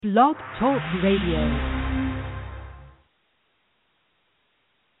Blog Talk Radio.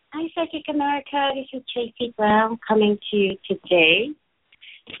 Hi, Psychic America. This is Tracy Brown coming to you today.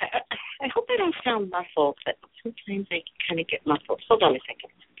 I hope I don't sound muffled, but sometimes I kind of get muffled. Hold on a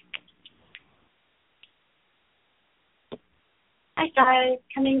second. Hi, guys.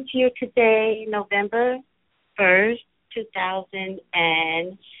 Coming to you today, November 1st,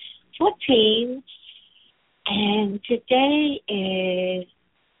 2014. And today is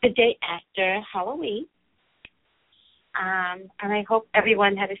the day after Halloween. And I hope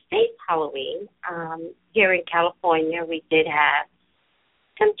everyone had a safe Halloween. Here in California, we did have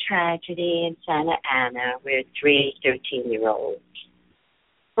some tragedy in Santa Ana where three 13-year-olds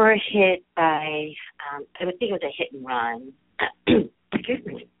were hit by, I would think it was a hit and run. Excuse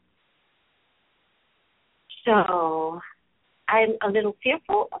me. So I'm a little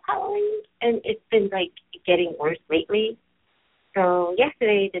fearful of Halloween, and it's been, getting worse lately. So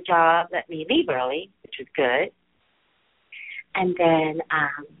yesterday, the job let me leave early, which was good. And then,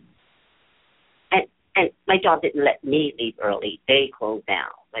 and my job didn't let me leave early. They closed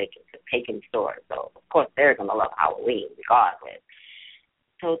down, it's a pagan store. So, of course, they're going to love Halloween regardless.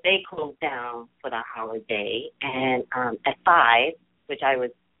 So they closed down for the holiday. And at 5, which I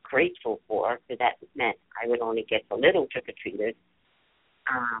was grateful for, because that meant I would only get the little trick-or-treaters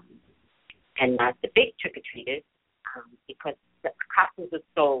and not the big trick-or-treaters because the costumes are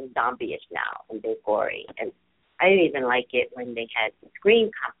so zombie-ish now and they're gory. And I didn't even like it when they had the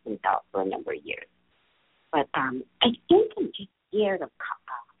Scream costumes out for a number of years. But I think I'm just scared of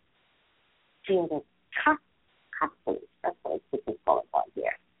costumes. That's what I think they call it out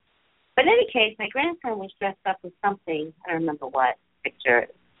here. But in any case, my grandson was dressed up as something. I don't remember what picture.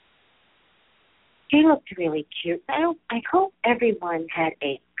 He looked really cute. I hope everyone had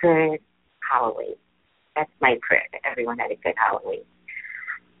a good Halloween. That's my prayer, that everyone had a good Halloween.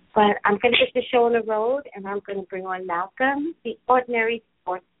 But I'm going to get the show on the road, and I'm going to bring on Malcolm, the ordinary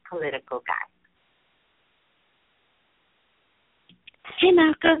sports political guy. Hey,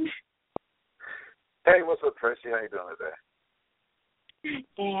 Malcolm. Hey, what's up, Tracy? How you doing today?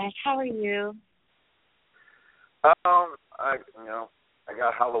 Dad, how are you? I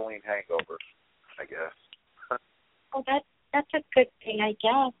got Halloween hangovers, I guess. Oh, that's a good thing, I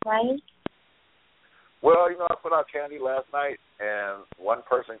guess, right? Well, I put out candy last night, and one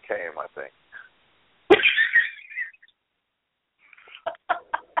person came, I think.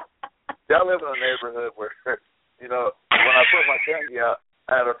 I live in a neighborhood where, when I put my candy out,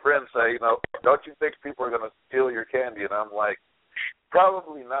 I had a friend say, don't you think people are going to steal your candy? And I'm like,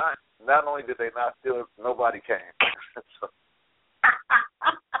 probably not. Not only did they not steal it, nobody came. So.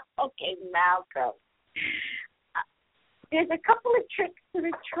 Okay, Malcolm. There's a couple of tricks to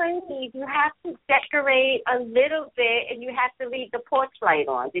the trade. You have to decorate a little bit, and you have to leave the porch light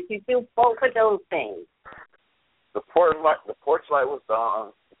on. Did you do both of those things? The porch light was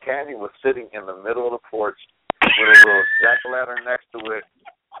on. The candy was sitting in the middle of the porch with a little jack-o'-lantern next to it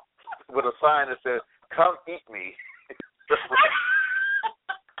with a sign that says, "Come eat me."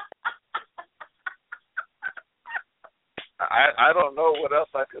 I don't know what else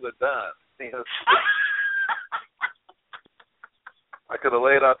I could have done. I could have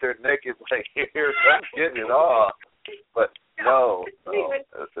laid out there naked, here, come get it all. But no. We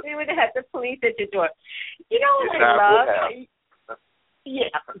would have had the police at your door. You know what I love? Yeah.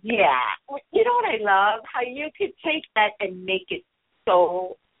 You know what I love? How you could take that and make it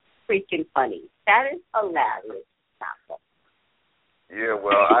so freaking funny. That is hilarious. Yeah,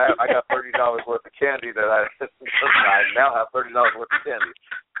 well, I got $30 worth of candy that I now have $30 worth of candy.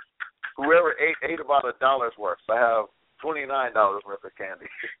 Whoever ate about $1 worth. So I have $29 worth of candy.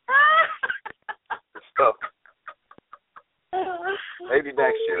 So maybe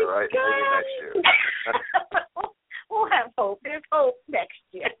next year, right? God. Maybe next year. We'll have hope. There's hope next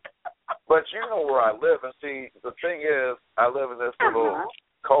year. But you know where I live, and see, the thing is, I live in this little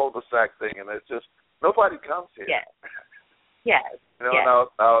cul-de-sac thing, and it's just nobody comes here. Yes. And I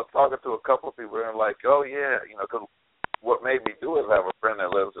was talking to a couple of people, and they're like, "Oh yeah," because what made me do it is I have a friend that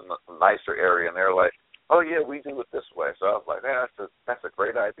lives in a nicer area, and they're like, "Oh yeah, we do it this way." So I was like, "Yeah, that's a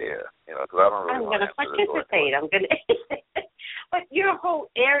great idea," because I don't really want to participate. I'm going to. But your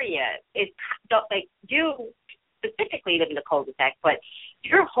whole area is you specifically live in the cul-de-sac, but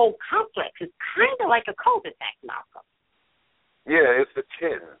your whole complex is kind of like a cul-de-sac, Malcolm. Yeah, it's a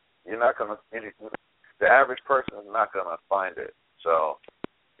kitten. You're not going to. The average person is not going to find it. So,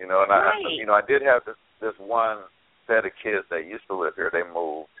 and right. I did have this one set of kids that used to live here. They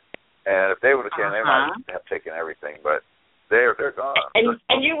moved. And if they would have came, they might have taken everything, but they're gone.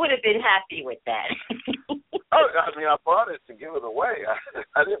 And you would have been happy with that. Oh, I mean, I bought it to give it away.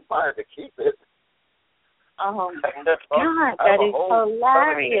 I didn't buy it to keep it. Oh, my God. That is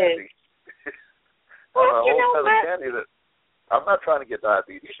hilarious. Well, a you know whole ton what? of candy that I'm not trying to get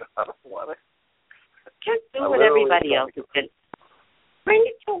diabetes. I don't want it. Just do what everybody else is doing. Bring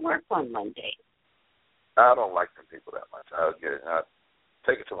it to work on Monday. I don't like them people that much. I'll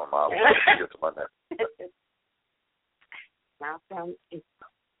take it to my mom. Give it to my nephew. Malcolm is,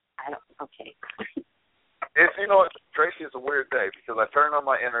 I don't, okay. It's, you know what, Tracy, it's a weird day because I turned on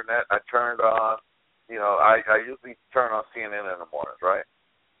my internet. I turned on, I usually turn on CNN in the mornings, right?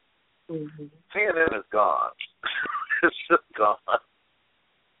 Mm-hmm. CNN is gone. It's just gone.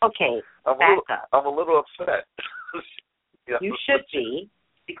 Okay, back up. I'm a little upset. Yeah. You should be,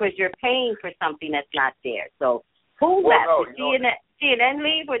 because you're paying for something that's not there. So who left? No, did CNN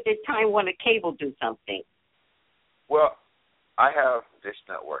leave, or did Time Warner Cable do something? Well, I have Dish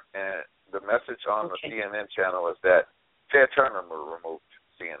Network, and the message on the CNN channel is that Ted Turner removed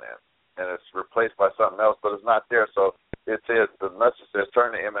CNN, and it's replaced by something else, but it's not there. So it says, the message says,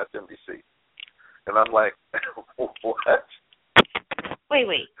 turn to MSNBC. And I'm like, what?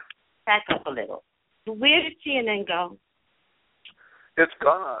 Wait. Back up a little. Where did CNN go? It's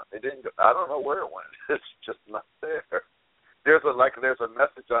gone. It didn't go. I don't know where it went. It's just not there. There's a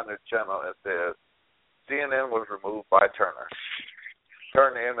message on their channel that says, CNN was removed by Turner.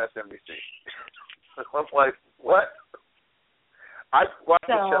 Turn to MSNBC. I'm like, what? I watch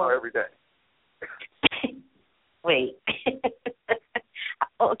the channel every day. Wait.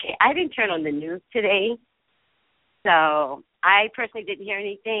 Okay, I didn't turn on the news today, so I personally didn't hear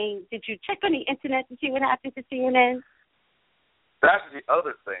anything. Did you check on the internet to see what happened to CNN? That's the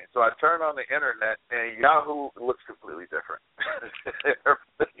other thing. So I turned on the internet, and Yahoo looks completely different.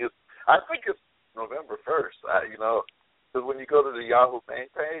 Everything is. I think it's November 1st. Because when you go to the Yahoo main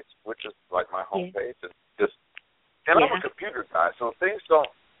page, which is like my home page, it's just. And I'm a computer guy, so things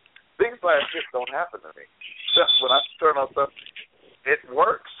like this don't happen to me. Just when I turn on stuff, it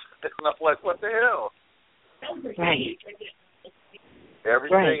works. And I'm like, what the hell? Right.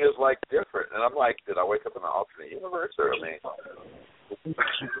 Everything is like different, and I'm like, did I wake up in an alternate universe, or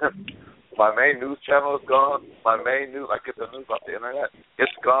my main news channel is gone. My main news, I get the news off the internet.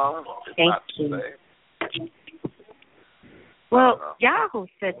 It's gone. It's not the same. Well, Yahoo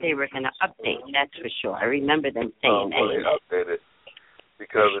said they were going to update. That's for sure. I remember them saying that. They updated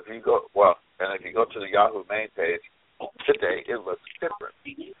because if you go to the Yahoo main page today, it looks different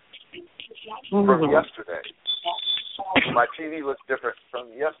from yesterday. My TV looks different from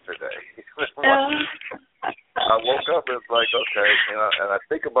yesterday. I woke up and it's like, okay, and I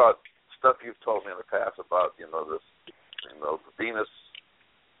think about stuff you've told me in the past about, this, Venus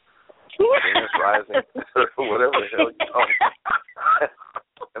rising, whatever the hell you told me.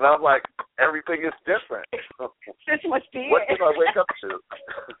 And I'm like, everything is different. This must be what did I wake up to?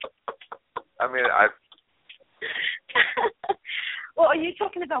 I mean, Well, are you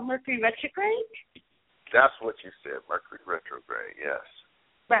talking about Mercury retrograde? That's what you said, Mercury retrograde, yes.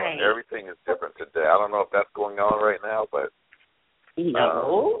 Right. But everything is different today. I don't know if that's going on right now, but...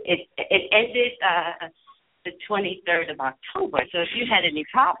 No, it ended the 23rd of October. So if you had any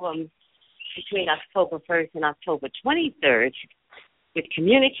problems between October 1st and October 23rd with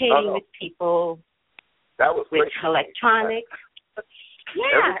communicating with people, that was with electronics...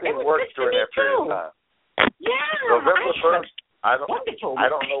 Everything works during that period of time. Yeah. November 1st, I don't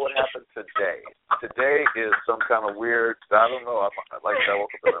know what happened today. Today is some kind of weird, I don't know, I woke up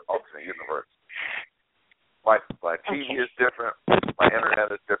in an alternate universe. My TV is different. My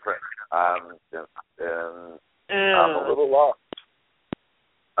internet is different. And I'm a little lost.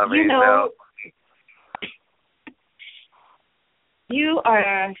 I mean, you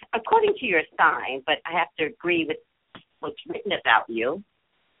are, according to your sign, but I have to agree with what's written about you,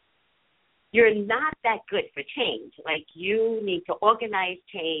 you're not that good for change. Like, you need to organize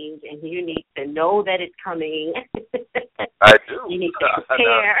change, and you need to know that it's coming. I do. You need to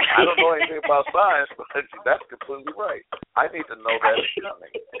prepare. I don't know anything about science, but that's completely right. I need to know that it's coming.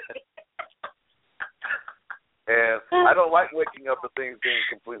 And I don't like waking up to things being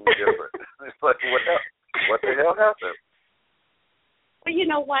completely different. It's like, what the hell happened? Well, you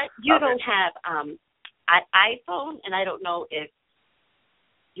know what? You don't have an iPhone, and I don't know if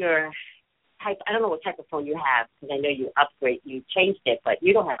I don't know what type of phone you have, because I know you changed it, but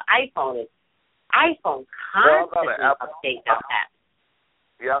you don't have iPhone. iPhone constantly updates their apps.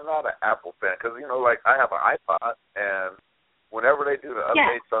 Yeah, I'm not an Apple fan, because, I have an iPod, and whenever they do the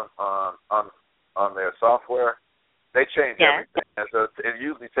updates on their software, they change everything. And so it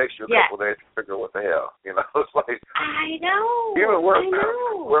usually takes you a couple days to figure out what the hell. It's like, I know. Even worse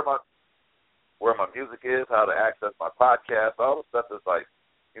now, where my music music is, how to access my podcast, all the stuff is like,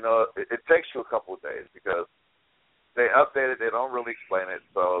 it takes you a couple of days because they update it. They don't really explain it.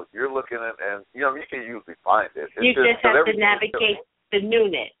 So you're looking at, and, you can usually find it. You just have to navigate the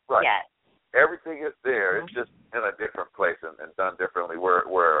newness. Right. Yes. Everything is there. It's just in a different place and done differently.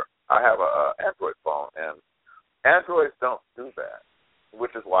 Where I have a Android phone, and Androids don't do that,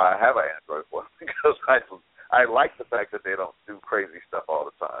 which is why I have an Android phone, because I like the fact that they don't do crazy stuff all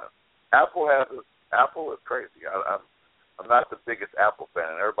the time. Apple is crazy. I'm not the biggest Apple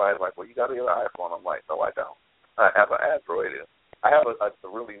fan, and everybody's like, well, you got to get an iPhone. I'm like, no, I don't. I have an Android. I have a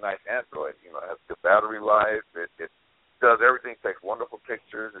really nice Android. It has good battery life. It does everything, takes wonderful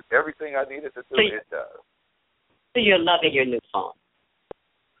pictures. Everything I needed to do, it does. So you're loving your new phone?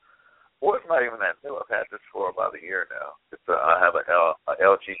 Well, it's not even that new. I've had this for about a year now. I have a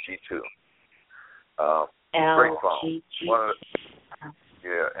LG G2. Great phone.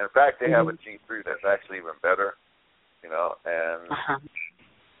 Yeah. In fact, they have a G3 that's actually even better. And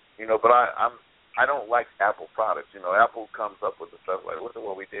but I don't like Apple products. Apple comes up with the stuff like, look at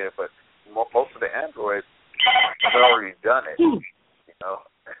what we did, but most of the Androids have already done it. So,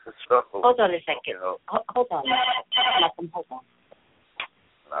 hold on a second. Hold on. Malcolm, hold on.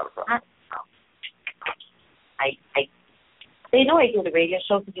 Not a problem. I do the radio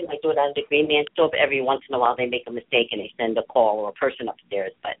show because I do it on the Green Man store, but every once in a while they make a mistake and they send a call or a person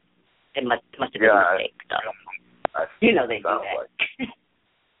upstairs, but it must have been a mistake. They do that. Like.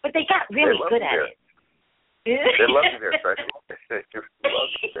 But they got really good at it. They love you there, Tracy. They love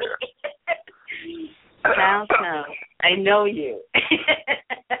you there. No, I know you.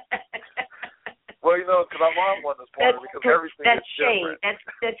 Well, because I'm on one this morning because everything is different.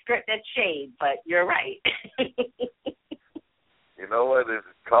 That's shade, but you're right. You know what?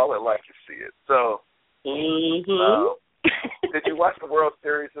 Call it like you see it. So, did you watch the World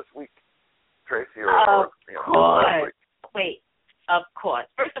Series this week, Tracy? Wait. Of course.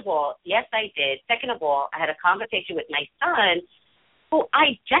 First of all, yes, I did. Second of all, I had a conversation with my son, who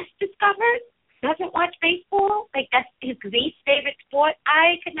I just discovered doesn't watch baseball. Like, that's his least favorite sport.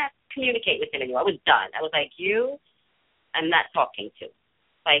 I could not communicate with him anymore. I was done. I was like, I'm not talking to.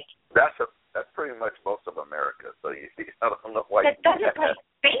 Like, that's pretty much most of America. So I don't know why. That doesn't play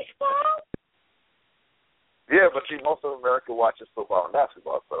baseball? Yeah, but most of America watches football and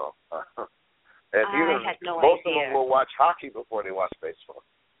basketball. So, and I had no most idea. of them will watch hockey before they watch baseball.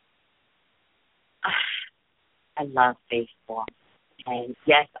 I love baseball, and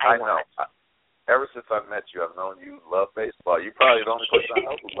yes, I know. Ever since I met you, I've known you love baseball. You're probably the only person I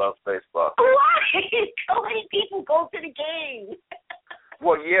know who loves baseball. Why? So many people go to the game.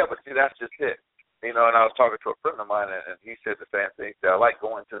 Well, yeah, but see, that's just it. And I was talking to a friend of mine, and he said the same thing. He said, I like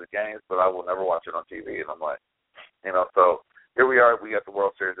going to the games, but I will never watch it on TV. And I'm like, so here we are. We got the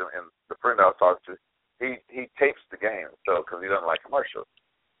World Series, and the friend I was talking to, he tapes the game, so because he doesn't like commercials.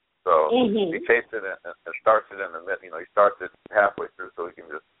 So he tapes it and starts it in the mid. He starts it halfway through so he can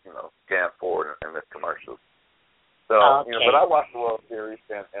just scan forward and miss commercials. So but I watched the World Series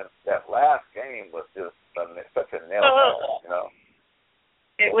and that last game was just such a nail biter.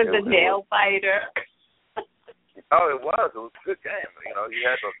 It was a nail biter. Oh, it was. It was a good game. You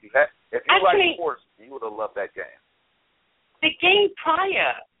had if you like sports, you would have loved that game. The game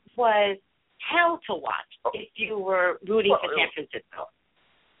prior was hell to watch if you were rooting for San Francisco.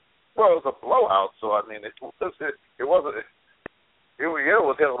 Well, it was a blowout, so it wasn't. It was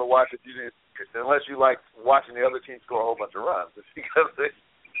hell to watch if you didn't, unless you like watching the other team score a whole bunch of runs, because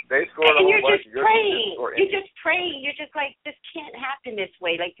they scored a whole bunch. You're just praying. You're just like, this can't happen this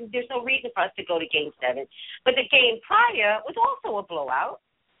way. Like, there's no reason for us to go to Game 7. But the game prior was also a blowout,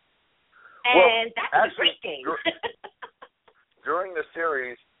 and that was a great game. During the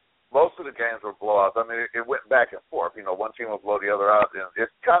series, most of the games were blowouts. I mean, it went back and forth. One team would blow the other out, and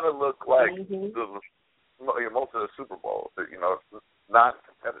it kind of looked like most of the Super Bowls. It's not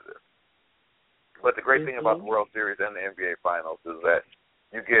competitive. But the great thing about the World Series and the NBA Finals is that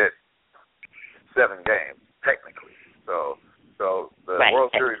you get 7 games technically. So the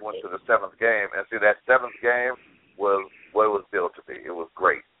World Series went to the 7th game, and see that 7th game was what it was built to be. It was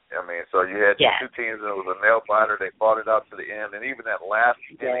great. I mean, so you had two teams, and it was a nail biter. They fought it out to the end, and even that last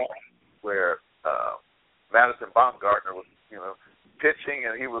inning where Madison Baumgartner was,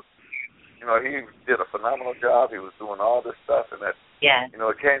 pitching, and he was, he did a phenomenal job. He was doing all this stuff, and that, it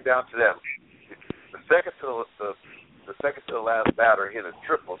came down to that. The second to the last batter hit a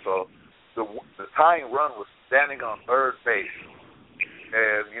triple, so the tying run was standing on third base,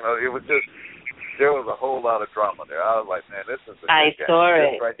 and it was just. There was a whole lot of drama there. I was like, man, this is a good game. I saw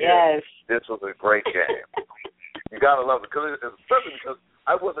it. Right yes. This was a great game. You got to love it, especially because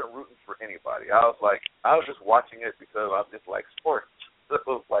I wasn't rooting for anybody. I was just watching it because I just like sports. It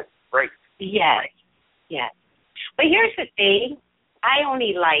was like great. Yes, yes. But here's the thing. I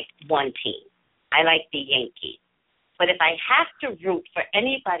only like one team. I like the Yankees. But if I have to root for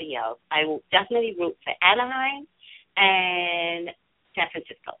anybody else, I will definitely root for Anaheim and San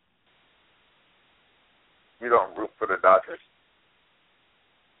Francisco. You don't root for the Dodgers?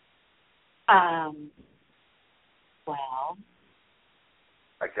 Well,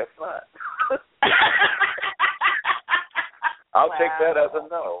 I guess not. I'll take that as a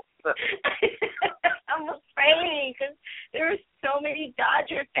no. I'm afraid because there are so many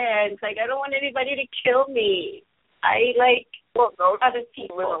Dodger fans. Like, I don't want anybody to kill me. I like other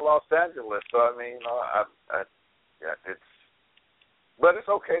people. I live in Los Angeles, so I mean, but it's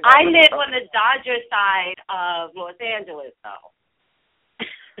okay. I live on the Dodger side of Los Angeles, though.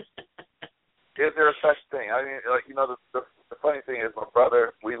 Is there a such thing? I mean, like, you know, the funny thing is, my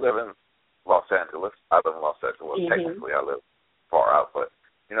brother, we live in Los Angeles. I live in Los Angeles. Mm-hmm. Technically, I live far out, but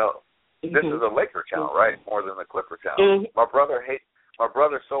you know, this is a Laker town, right? More than a Clipper town. Mm-hmm. My brother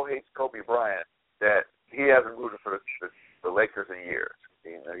so hates Kobe Bryant that he hasn't rooted for the Lakers in years.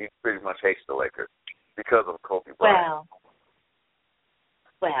 He pretty much hates the Lakers because of Kobe Bryant.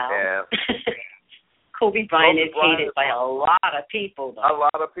 Well. And Kobe Bryant is hated by a lot of people, though. A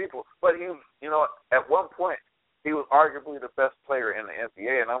lot of people. But he, you know, at one point, he was arguably the best player in the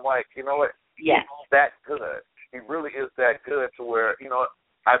NBA. And I'm like, you know what? Yes. He's that good. He really is that good to where, you know,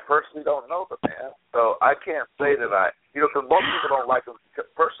 I personally don't know the man. So I can't say that because most people don't like him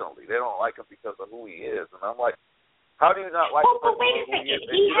personally. They don't like him because of who he is. And I'm like, how do you not like him? But wait a second.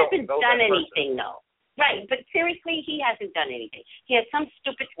 He hasn't done anything, though. Right, but seriously, he hasn't done anything. He had some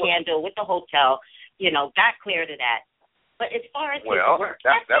stupid scandal with the hotel, you know, got clear to that. But as far as his work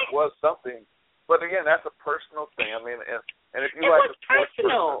that was something. But again, that's a personal thing. I mean, and if you it like was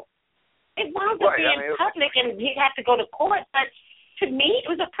personal. It wound up being public, and he had to go to court. But to me,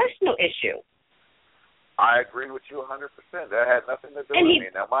 it was a personal issue. I agree with you 100%. That had nothing to do with me.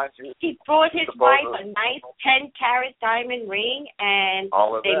 Now, mind you, he brought his wife a nice 10-carat diamond ring, and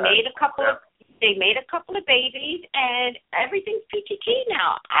they made a couple of. They made a couple of babies, and everything's peachy keen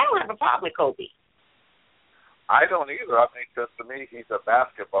now. I don't have a problem with Kobe. I don't either. I mean, because to me, he's a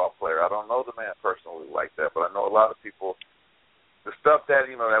basketball player. I don't know the man personally like that, but I know a lot of people. The stuff that,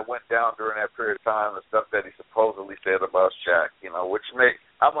 you know, that went down during that period of time, the stuff that he supposedly said about Shaq, you know, which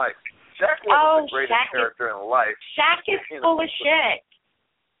I'm like, Shaq wasn't the greatest character in life. Shaq is full of shit.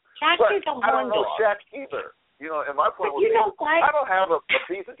 Shaq is a I don't know Shaq either. You know, and my point was, I don't have a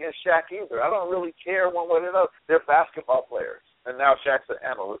beef against Shaq either. I don't really care one way or another. They're basketball players. And now Shaq's an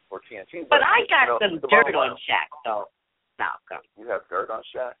analyst for TNT. But I got some dirt on Shaq, though, Malcolm. You have dirt on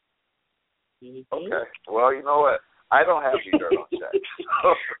Shaq? Mm-hmm. Okay. Well, you know what? I don't have any dirt on Shaq.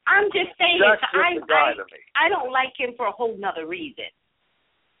 So, I'm just saying, Shaq's just a guy to me. I don't like him for a whole nother reason.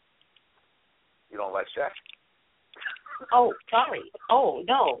 You don't like Shaq? Oh, sorry. Oh,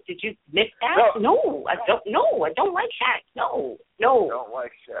 no. Did you miss that? No, I don't. No, I don't like Shaq. No. You don't like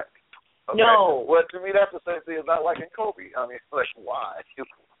Shaq? Okay. No. Well, to me, that's the same thing as not liking Kobe. I mean, like, why?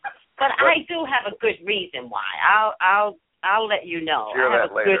 But I do have a good reason why. I'll let you know. Share I have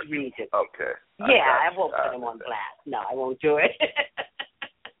that later. Good reason. Okay. Yeah, I won't put him on blast. No, I won't do it.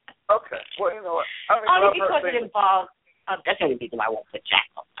 Okay. Well, you know what? I mean, only because it involves. That's the only reason why I won't put Shaq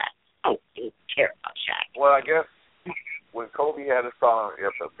on blast. I don't care about Shaq. Well, I guess when Kobe had his problem,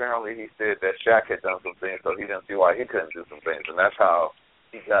 apparently he said that Shaq had done some things, so he didn't see why he couldn't do some things, and that's how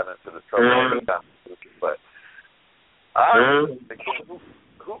he got into the trouble. But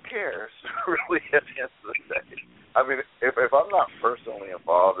who cares, really, at the end of the day? I mean, if I'm not personally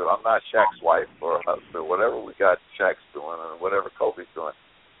involved, if I'm not Shaq's wife or husband, whatever we got Shaq's doing and whatever Kobe's doing,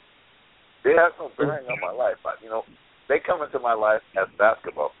 it has no bearing on my life. You know, they come into my life as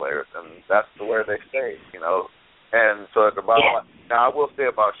basketball players, and that's where they stay, you know. And so at the bottom line, now I will say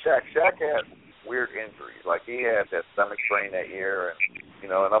about Shaq had weird injuries. Like, he had that stomach strain that year, and, you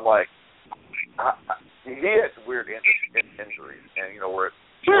know, and I'm like, he had weird injuries. And, you know, where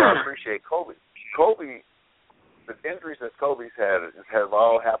I appreciate Kobe. The injuries that Kobe's had have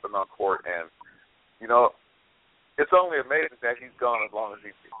all happened on court, and, you know, it's only amazing that he's gone as long as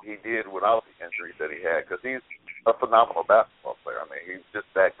he did without the injuries that he had, because he's a phenomenal basketball player. I mean, he's just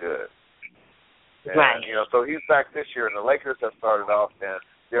that good. And, right. You know, so he's back this year, and the Lakers have started off in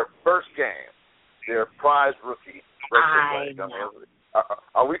their first game, their prize rookie.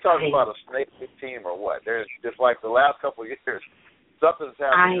 Are we talking about a snake team or what? There's just like the last couple of years, something's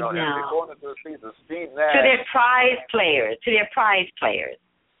happening. I know. And they're going into the season. Steve Nash. To their prize players.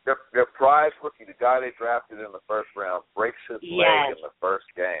 their prize rookie, the guy they drafted in the first round, breaks his Yes. leg in the first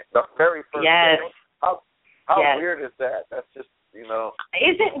game, the very first Yes. game. How Yes. weird is that? That's just, you know.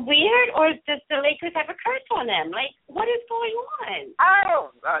 Is it weird, or does the Lakers have a curse on them? Like, what is going on? I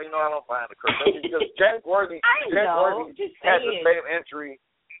don't find the curse. Because James Worthy, Just had saying. the same injury.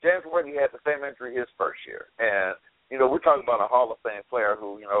 James Worthy had the same injury his first year, and you know, we're talking about a Hall of Fame player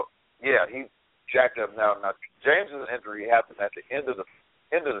who, you know, yeah, he jacked up now. Now, James's injury happened at the end of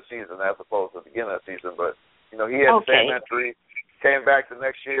the season as opposed to the beginning of the season, but you know, he had the same injury, came back the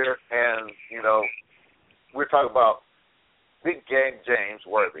next year, and you know, we're talking about big game James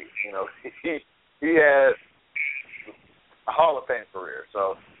Worthy. You know, he had a Hall of Fame career.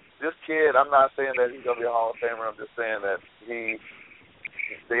 So this kid, I'm not saying that he's gonna be a Hall of Famer. I'm just saying that the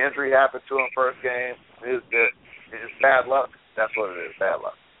injury happened to him first game. It's bad luck. That's what it is, bad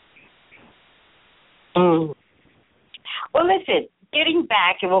luck. Well, listen, getting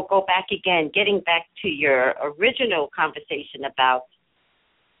back, and we'll go back again, getting back to your original conversation about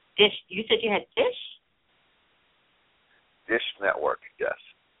Dish. You said you had Dish? Dish Network, yes.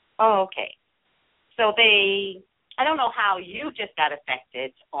 Oh, okay. So I don't know how you just got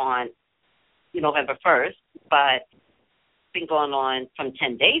affected on November 1st, but it's been going on from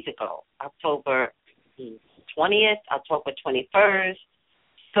 10 days ago, October 20th, October 21st.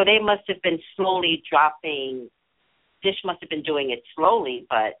 So they must have been slowly dropping. Dish must have been doing it slowly,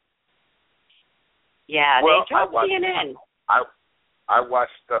 but yeah, well, they dropped CNN. I watch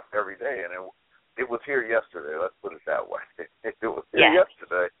stuff every day, and it was here yesterday. Let's put it that way. It was here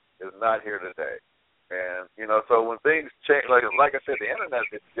yesterday. It's not here today. And you know, so when things change, like I said, the internet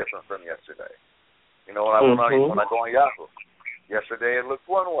is different from yesterday. You know, when I go on Yahoo, yesterday it looked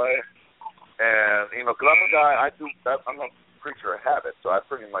one way, and you know, because I'm a guy, I'm a creature of habit, so I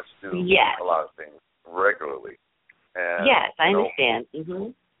pretty much do a lot of things regularly. And, yes, I understand. Mm-hmm.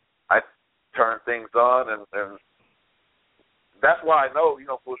 I turn things on, and that's why I know, you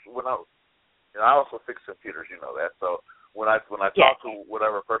know, when I also fix computers, you know that. So when I talk to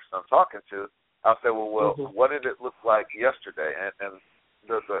whatever person I'm talking to, I'll say, well, what did it look like yesterday? And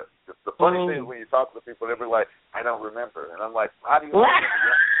the funny thing is when you talk to people, they'll be like, I don't remember, and I'm like, how do you remember?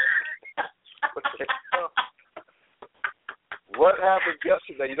 What happened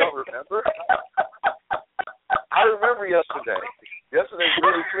yesterday? You don't remember? I remember yesterday. Yesterday's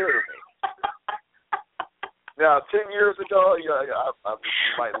really clear to me. Now, 10 years ago, you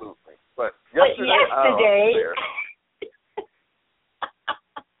might lose me. But yesterday, I was there.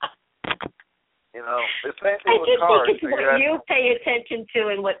 You know, the same thing with cars. I just think it's what you pay attention to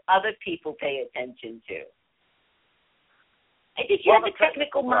and what other people pay attention to. I think you have a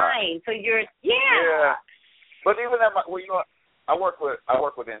technical mind, so you're Yeah. But even at you know, I work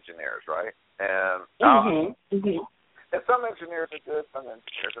with engineers, right? And and some engineers are good, some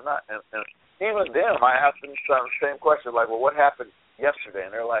engineers are not. And even them, I ask them the same question, like, well, what happened yesterday?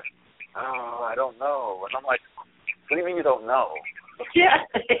 And they're like, oh, I don't know. And I'm like, what do you mean you don't know? Yeah,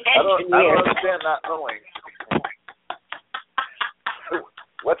 I don't understand not knowing.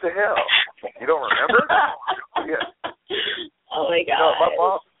 What the hell? You don't remember? Yeah. Oh my God. You know, my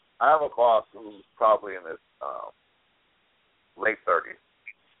boss. I have a boss who's probably in his late 30s.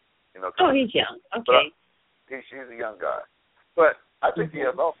 You know. Oh, he's young. Okay. He's a young guy, but I think he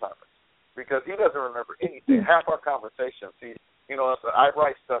has Alzheimer's because he doesn't remember anything. Half our conversations, I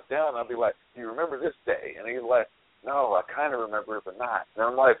write stuff down. And I'll be like, "Do you remember this day?" And he's like, "No, I kind of remember it, but not." And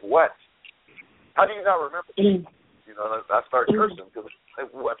I'm like, "What? How do you not remember?" You know, I start cursing because like,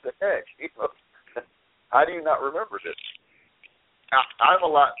 what the heck? You know, how do you not remember this?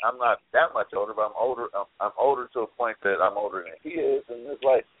 I'm not that much older, but I'm older. I'm older to a point that I'm older than he is, and it's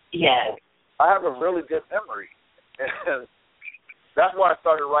like, I have a really good memory, and that's why I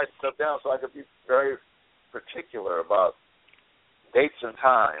started writing stuff down so I could be very particular about dates and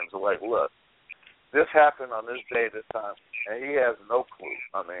times. Like, look, this happened on this day, this time, and he has no clue.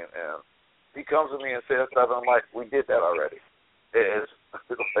 I mean, and he comes to me and says stuff, and I'm like, we did that already. It's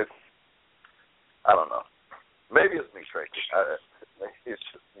like, I don't know. Maybe it's me, Tracy. Maybe it's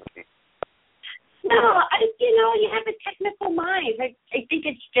just me. No, you have a technical mind. I think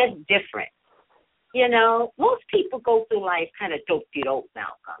it's just different. You know, most people go through life kind of dope-de-dope,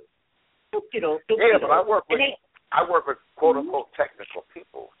 Malcolm. Dope-de-dope. Yeah, but I work with quote unquote technical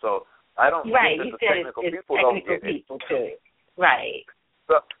people, so I don't think that the technical people don't get it. People too. Right.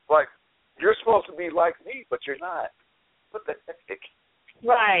 So, like, you're supposed to be like me, but you're not. What the heck?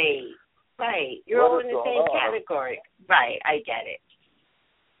 Right. You're all in the same category. Right, I get it.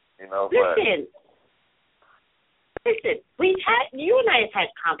 You know, listen, Listen, you and I have had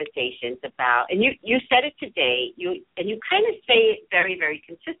conversations about, and you said it today, you kind of say it very, very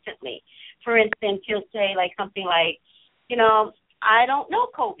consistently. For instance, you'll say like something like, I don't know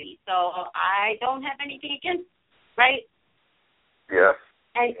Kobe, so I don't have anything against, right? Yes.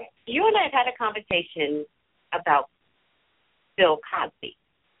 And you and I have had a conversation about Bill Cosby.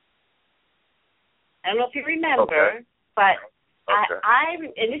 I don't know if you remember, but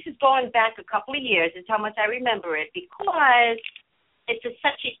and this is going back a couple of years, is how much I remember it, because it's a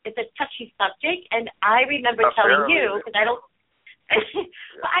touchy subject, and I remember telling you, because I don't,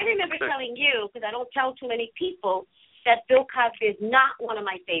 I remember telling you, because I don't tell too many people, that Bill Cosby is not one of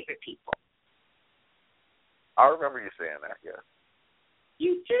my favorite people. I remember you saying that, yes.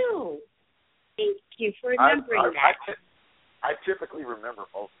 You do. Thank you for remembering that. I typically remember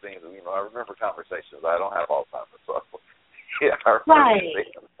most things. I remember conversations. I don't have Alzheimer's, so yeah, I remember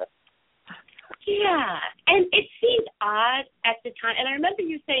saying that. Yeah, and it seemed odd at the time. And I remember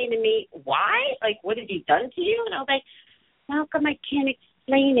you saying to me, "Why? Like, what had he done to you?" And I was like, "How come I can't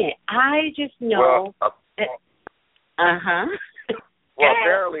explain it? I just know." Well, well,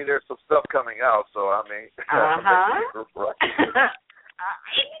 apparently there's some stuff coming out, so I mean. Right.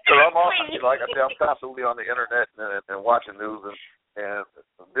 So I'm also, like I said, I'm constantly on the internet and watching news, and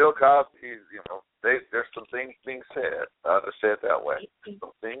Bill Cosby, there's some things being said. I'll just say it that way.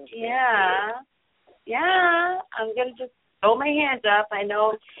 Some things. Yeah. I'm gonna just throw my hands up. I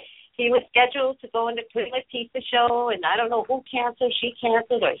know he was scheduled to go in the Queen Latifah show, and I don't know who canceled, she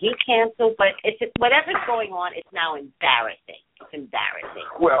canceled, or he canceled, but it's whatever's going on. It's now embarrassing. It's embarrassing.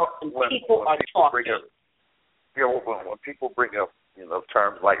 Well, when people are talking. When people bring up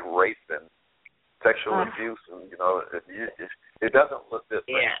terms like rape and sexual abuse, and it doesn't look good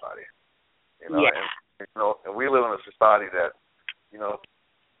for anybody. And we live in a society that,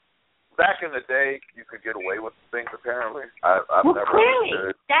 back in the day you could get away with things. Apparently, I've never clearly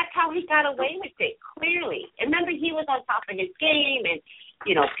understood. That's how he got away with it. Clearly, and remember, he was on top of his game, and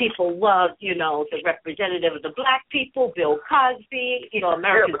people loved the representative of the black people, Bill Cosby.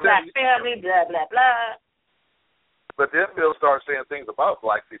 America's Black Family, blah blah blah. But then Bill started saying things about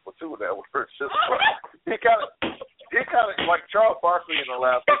black people too that were just he kind of like Charles Barkley in the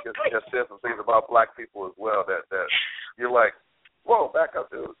last week has said some things about black people as well that you're like, whoa, back up,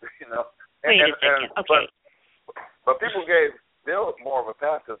 dude. Wait a second. Okay. But people gave Bill more of a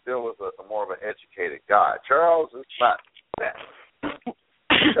pass because Bill was more of an educated guy. Charles is not that.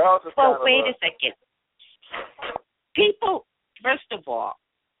 Charles is well, wait a second. People, first of all,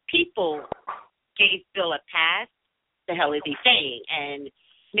 gave Bill a pass. The hell is he saying? And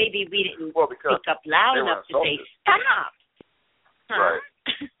maybe we didn't pick up loud enough to say stop. Right.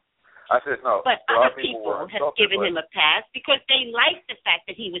 I said no. But other people have given him a pass because they like the fact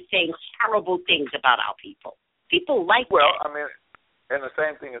that he was saying horrible things about our people. People like that. Well, I mean, and the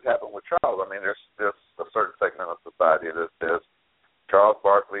same thing has happened with Charles. I mean, there's a certain segment of society that says Charles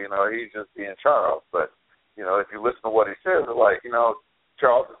Barkley, he's just being Charles. But if you listen to what he says, it's like,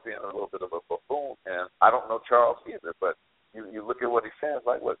 Charles is being a little bit of a buffoon, and I don't know Charles either, but you look at what he says,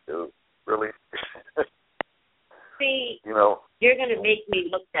 like, what, dude, really? See, you're going to make me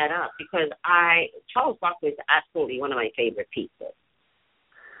look that up because Charles Barkley is absolutely one of my favorite people.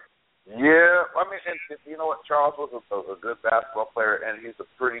 Yeah, I mean, and you know what, Charles was a good basketball player, and he's a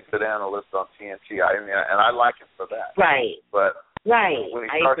pretty good analyst on TNT. And I like him for that. Right. But when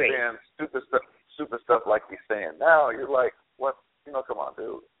he starts agree. saying stupid stuff like he's saying now, you're like, what? Come on,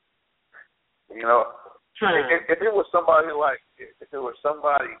 dude. If it was somebody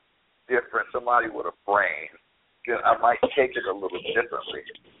different, somebody with a brain, then I might take it a little differently.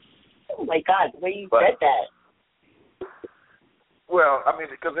 Oh my God, the way you said that. Well, I mean,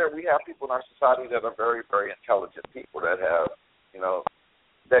 because we have people in our society that are very, very intelligent people that have,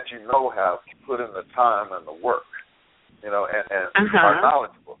 that have put in the time and the work, and are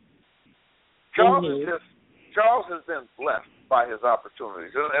knowledgeable. Charles has been blessed by his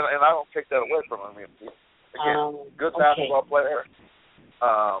opportunities, and I don't take that away from him. I mean, again, good basketball player,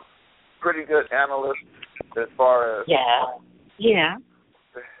 pretty good analyst as far as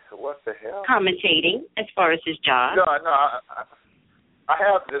what the hell, commentating as far as his job. No, I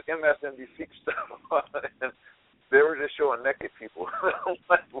have the MSNBC stuff, and they were just showing naked people.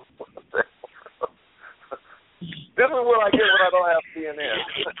 This is what I get when I don't have CNN.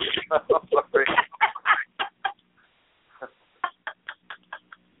 I'm sorry.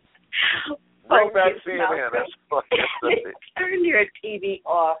 Bring back CNN. That's fucking turn your TV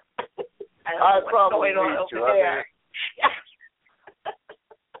off. I probably need to.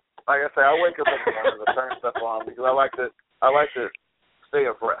 Like I say, I wake up in the morning to turn stuff on because I like to stay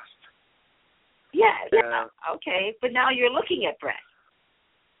abreast. Yeah. Okay, but now you're looking at breasts.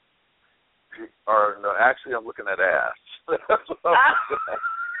 Or no, actually, I'm looking at ass. That's what I'm looking at.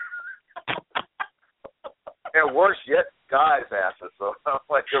 And worse yet, guys' asses. So I'm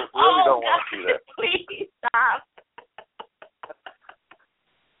like, I really don't want to see that. Please stop.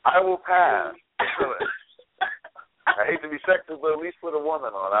 I will pass. I hate to be sexist, but at least with a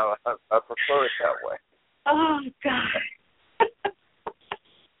woman on, I prefer it that way. Oh God.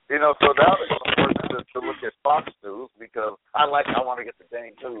 You know, so now it's important to look at Fox News because I want to get the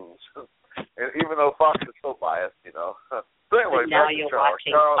dang news. And even though Fox is so biased, you know. So anyway, now you're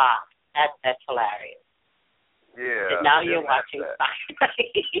watching Fox. That's hilarious. Yeah. And now you're watching Fox.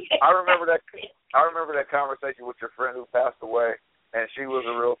 I remember that conversation with your friend who passed away, and she was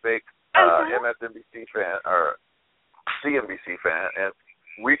a real big MSNBC fan or CNBC fan, and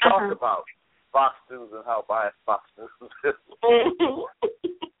we talked about Fox News and how biased Fox News is.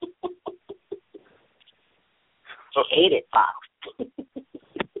 She hated Fox.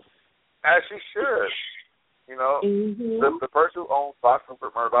 As she should. You know, the person who owns Fox,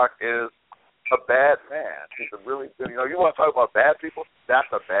 Rupert Murdoch, is a bad man. He's a really good, you know, you want to talk about bad people?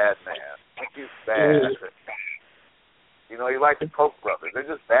 That's a bad man. He's bad. You know, you like the Koch brothers. They're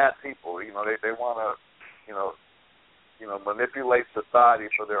just bad people. You know, they want to, you know, manipulate society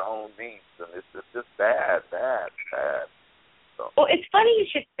for their own needs. And it's just bad. So. Well, it's funny you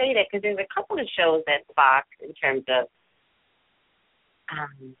should say that because there's a couple of shows at Fox in terms of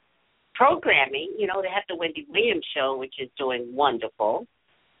programming. You know, they have the Wendy Williams show, which is doing wonderful.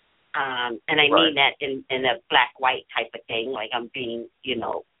 And I mean that in a black-white type of thing, like I'm being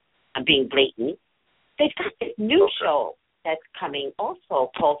blatant. They've got this new show that's coming also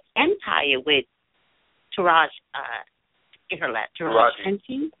called Empire with Taraji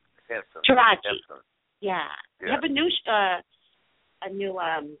Henson. Taraji. Yeah. They have a new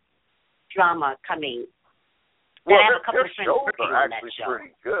drama coming. Well, I have a couple their of friends shows working are on that actually show.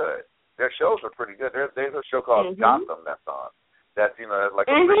 pretty good. Their shows are pretty good. There's a show called Gotham that's on. That's, you know, like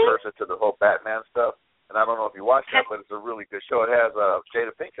a precursor to the whole Batman stuff. And I don't know if you watch that, but it's a really good show. It has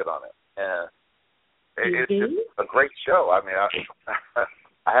Jada Pinkett on it. And it's a great show. I mean, I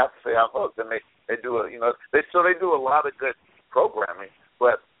have to say I'm hooked. And they do they do a lot of good programming,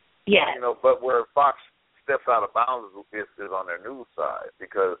 but but where Fox steps out of bounds is on their news side,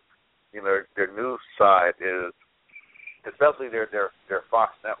 because you know their news side is, especially their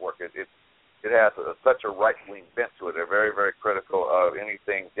Fox network. It has such a right-wing bent to it. They're very, very critical of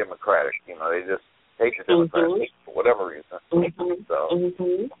anything Democratic. You know, they just hate the Democrats for whatever reason.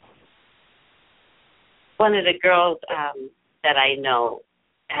 So. One of the girls that I know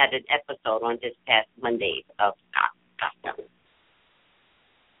had an episode on this past Monday of Gotham.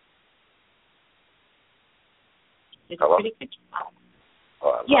 It's Hello? pretty good.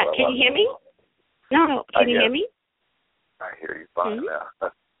 Can you hear me? No, can you hear me? I hear you fine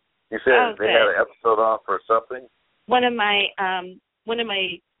now. You said they had an episode on for something? One of my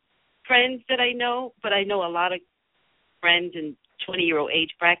friends that I know, but I know a lot of friends in 20-year-old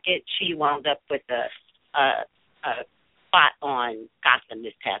age bracket, she wound up with a spot on Gotham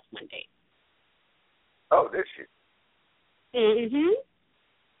this past Monday. Oh, did she? Mhm.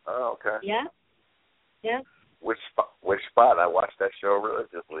 Oh, okay. Yeah. Which spot? I watched that show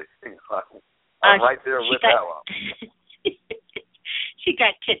religiously. I'm right there with that one. She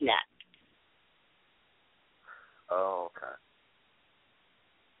got kidnapped. Oh, okay.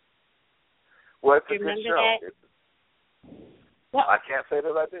 Well, it's a good show. Well, I can't say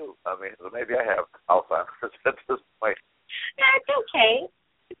that I do. I mean, maybe I have Alzheimer's at this point. No, it's okay.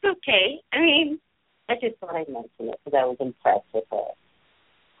 It's okay. I mean, I just thought I'd mention it because I was impressed with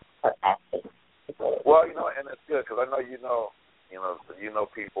her acting. Well, you know, and it's good because I know you know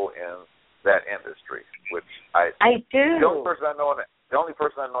people in that industry, which I do. The only person I know in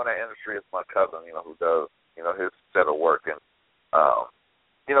that industry is my cousin, you know, who does, you know, his set of work, and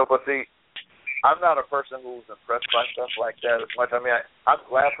you know, but see, I'm not a person who's impressed by stuff like that as much. I mean, I'm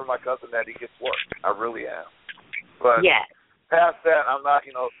glad for my cousin that he gets work. I really am. But past that, I'm not,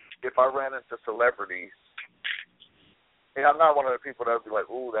 you know, if I ran into celebrities, you know, I'm not one of the people that would be like,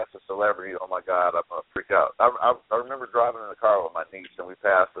 ooh, that's a celebrity. Oh, my God, I'm going to freak out. I remember driving in the car with my niece, and we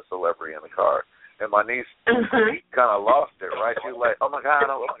passed a celebrity in the car. And my niece kind of lost it, right? She was like, oh, my God.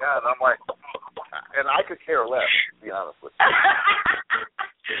 And I'm like, and I could care less, to be honest with you.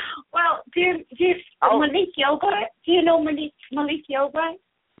 Well, Malik Yoba? Do you know Malik Yoba?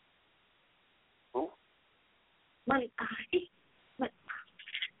 Who? Malik. I think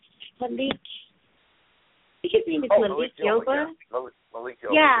his name is Malik Yoba. Malik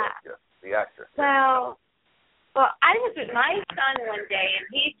Yoba. Yeah. The actor. Well, Well, I was with my son one day, and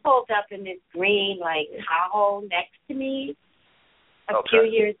he pulled up in this green, like, Tahoe next to me a few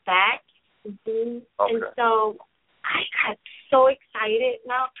years back. Mm-hmm. Okay. And so I got so excited,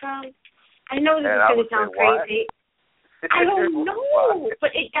 Malcolm. I know this is going to sound crazy. I don't know,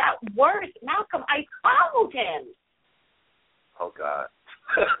 but it got worse. Malcolm, I followed him. Oh, God.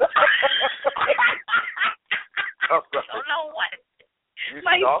 I don't know what.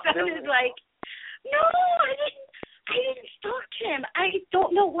 My son is like, no, I didn't stalk him. I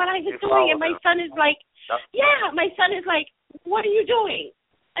don't know what I was doing. And my son is like, what are you doing?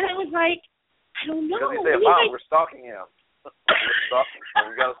 And I was like, I don't know. Because he said, Mom, we're stalking him. We're stalking him.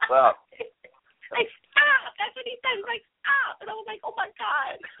 We got to stop. Like, stop. That's what he said. He's like, stop. And I was like, oh, my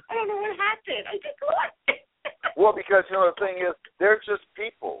God. I don't know what happened. I just looked. Well, because, the thing is, they're just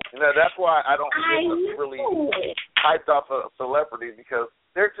people. That's why I don't get really hyped off a celebrity, because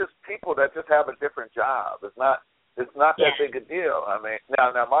they're just people that just have a different job. It's not that big a deal. I mean,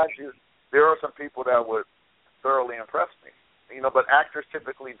 now mind you, there are some people that would thoroughly impress me, but actors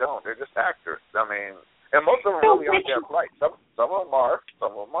typically don't. They're just actors. I mean, and most of them really aren't that bright. Some of them are,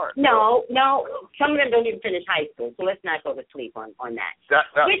 some of them aren't. No, some of them don't even finish high school, so let's not go to sleep on that.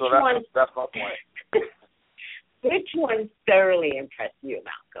 That's my point. Which one thoroughly impressed you,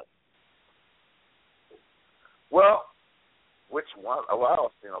 Malcolm? Well, which one?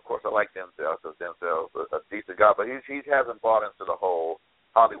 Well, of course, I like Denzel, because Denzel's a decent guy, but he hasn't bought into the whole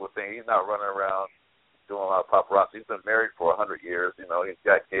Hollywood thing. He's not running around doing a lot of paparazzi. He's been married for 100 years. He's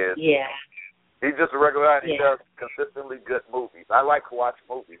got kids. Yeah. He's just a regular guy, and he does consistently good movies. I like to watch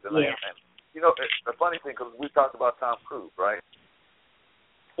movies. And the funny thing, because we talked about Tom Cruise, right?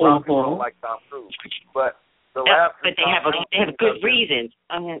 A lot of people don't like Tom Cruise, but the last. But they have good reasons.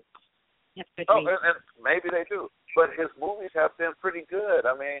 And maybe they do. But his movies have been pretty good.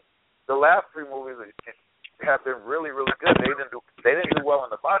 I mean, the last 3 movies have been really, really good. They didn't do well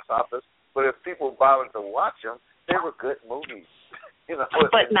in the box office, but if people bothered to watch them, they were good movies.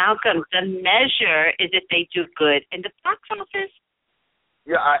 But Malcolm, the measure is if they do good in the box office.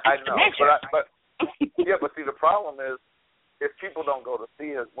 Yeah, I know. But see, the problem is, if people don't go to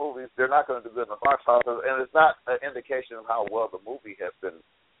see his movies, they're not going to do good in the box office, and it's not an indication of how well the movie has been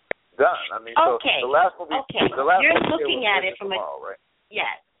done. I mean, so the last movie, you're looking at it from tomorrow, right?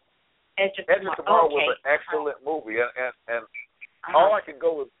 Yes. Edge of Tomorrow was an excellent movie, and all I can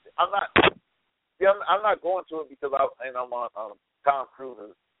go with, I'm not going to it because I'm on Tom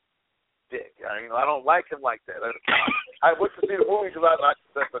Cruise's dick. I don't like him like that. I went to see the movie because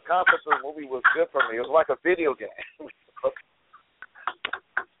the concept of the movie was good for me. It was like a video game.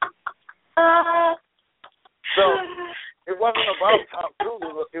 So it wasn't about Tom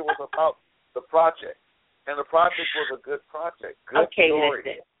Cruise. It was about the project, and the project was a good project. Good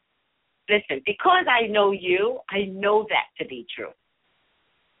story. Listen. Because I know you, I know that to be true.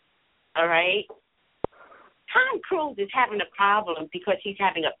 All right. Tom Cruise is having a problem because he's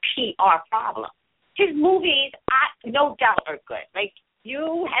having a PR problem. His movies, no doubt, are good. Like,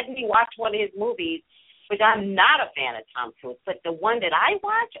 you had me watch one of his movies, which I'm not a fan of Tom Cruise, but the one that I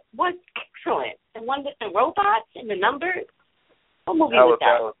watched was excellent. The one with the robots and the numbers. What movie was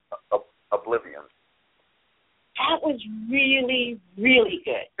that? That was Oblivion. That was really, really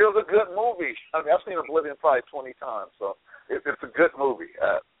good. It was a good movie. I mean, I've seen Oblivion probably 20 times, so it's a good movie.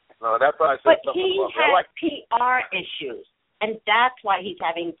 No, that's why I said but he has PR issues, and that's why he's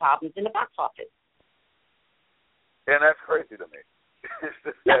having problems in the box office. And that's crazy to me.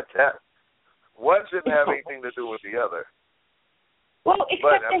 that one shouldn't have anything to do with the other. Well,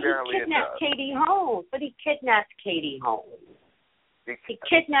 except that he kidnapped Katie Holmes. But he kidnapped Katie Holmes. He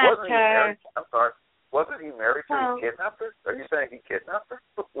kidnapped her. I'm sorry. Wasn't he married to his kidnapper? Are you saying he kidnapped her?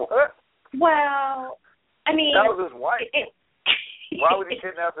 What? Well, I mean, that was his wife. Why would he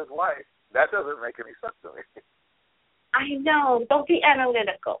kidnap his wife? That doesn't make any sense to me. I know. Don't be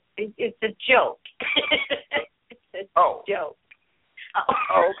analytical. It's a joke. It's a joke.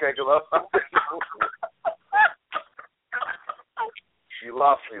 Oh, okay. You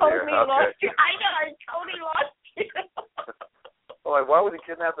lost me there. Lost you. I know. I totally lost you. Like, why would he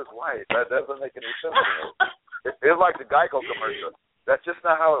kidnap his wife? That doesn't make any sense to me. It's like the Geico commercial. That's just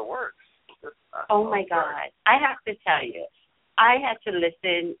not how it works. Oh, my God. I have to tell you. I had to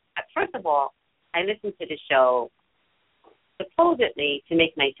listen. First of all, I listened to the show supposedly to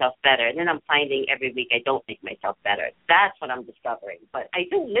make myself better. And then I'm finding every week I don't make myself better. That's what I'm discovering. But I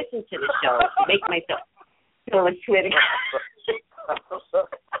do listen to the show to make myself feel intuitive.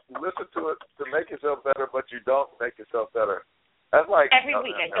 Listen to it to make yourself better, but you don't make yourself better. That's like every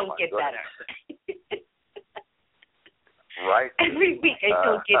week I don't get better. Right. Every week I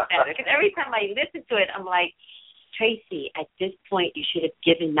don't get better. Because every time I listen to it, I'm like, Tracy, at this point, you should have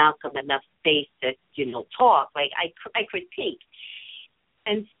given Malcolm enough space to, talk. Like, I critique.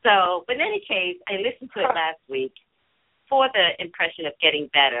 And so, but in any case, I listened to it last week for the impression of getting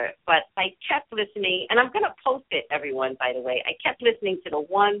better. But I kept listening, and I'm going to post it, everyone, by the way. I kept listening to the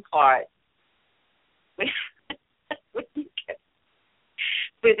one part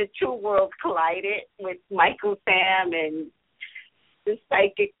where the two worlds collided with Michael Sam and the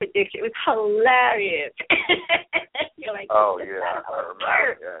psychic prediction. It was hilarious. You're like, oh, yeah, I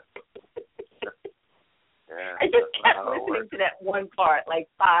remember, yeah. Yeah, I just kept listening to that one part like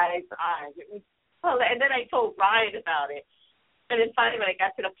 5 times. It was hilarious. And then I told Ryan about it. And then finally when I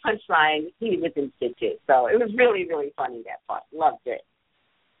got to the punchline, he was in stitches. So it was really, really funny, that part. Loved it.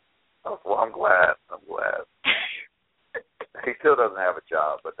 Oh, well, I'm glad. He still doesn't have a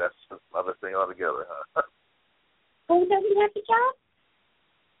job, but that's another thing altogether, huh? Who doesn't have a job?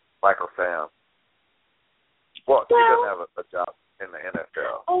 Michael Sam. Well, he doesn't have a job in the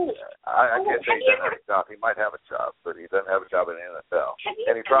NFL. I can't say he doesn't have a job. He might have a job, but he doesn't have a job in the NFL.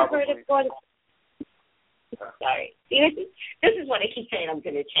 Have you ever heard of Gordon? Sorry. See, this is what I keep saying I'm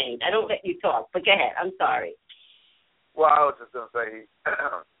going to change. I don't let you talk, but go ahead. I'm sorry. Well, I was just going to say,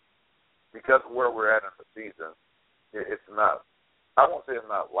 because of where we're at in the season, it's not, I won't say it's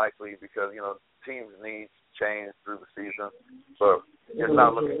not likely because, teams' needs change through the season, but it's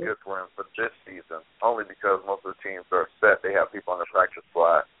not looking good for him for this season, only because most of the teams are set. They have people on the practice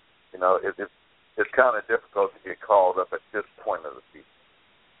squad. It's kind of difficult to get called up at this point of the season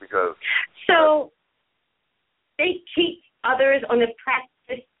because. So they keep others on the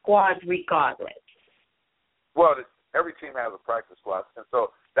practice squad regardless. Well, every team has a practice squad, and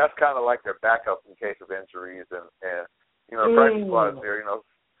so that's kind of like their backup in case of injuries, and the practice squad is there,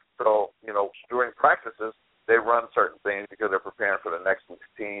 So, during practices, they run certain things because they're preparing for the next week's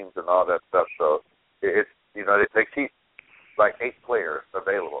teams and all that stuff. So, it's, they keep like 8 players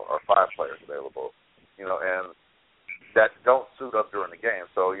available or 5 players available, and that don't suit up during the game.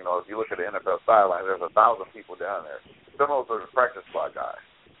 So, if you look at the NFL sideline, there's 1,000 people down there. Some of those are the practice squad guys.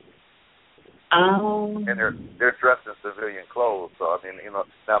 Oh. And they're dressed in civilian clothes. So,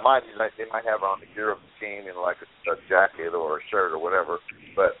 now mind you, they might have on the gear of the team, like a jacket or a shirt or whatever,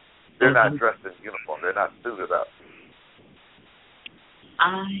 but they're not dressed in uniform. They're not suited up.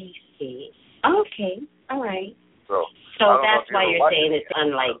 I see. Okay. All right. So that's why you're saying it's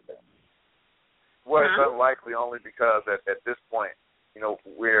unlikely. Well, it's unlikely only because at this point,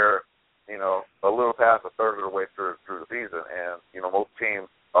 we're, a little past a third of the way through the season, and, most teams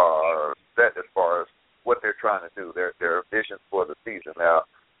are set as far as what they're trying to do, their visions for the season.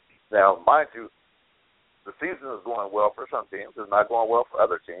 Now, mind you, the season is going well for some teams. It's not going well for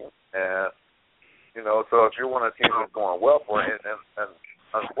other teams. And, so if you're one of the teams that's going well for it, and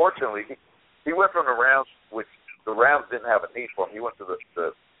unfortunately, he went from the Rams, which the Rams didn't have a need for him. He went to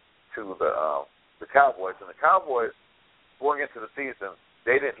the Cowboys. And the Cowboys, going into the season,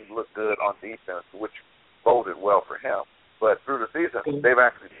 they didn't look good on defense, which boded well for him. But through the season, they've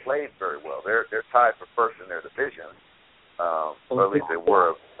actually played very well. They're tied for first in their division. Or at least they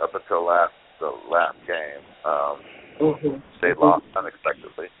were up until the last game. They lost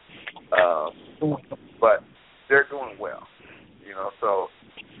unexpectedly. But they're doing well. So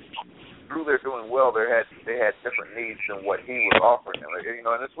through their doing well, they had different needs than what he was offering them.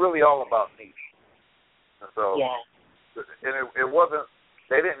 And it's really all about needs. And so, and it wasn't.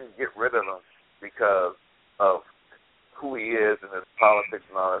 They didn't get rid of him because of who he is and his politics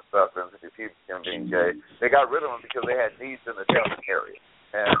and all that stuff, and him being gay. They got rid of him because they had needs in the Denver area,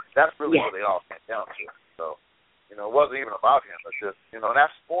 and that's really what they all came down to. So, it wasn't even about him. It's just, and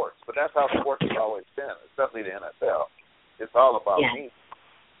that's sports, but that's how sports has always been, especially the NFL. It's all about needs.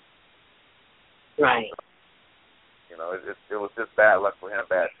 Right. It was just bad luck for him,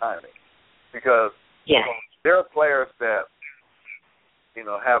 bad timing, because there are players that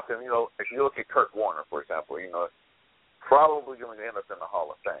have been, if you look at Kurt Warner, for example, probably going to end up in the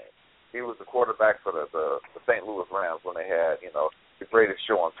Hall of Fame. He was the quarterback for the St. Louis Rams when they had, the greatest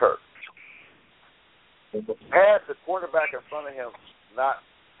show on turf. Had the quarterback in front of him not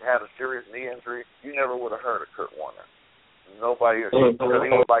had a serious knee injury, you never would have heard of Kurt Warner. Nobody, because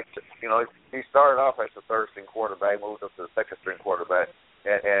he was like, he started off as the third-string quarterback, moved up to the second-string quarterback,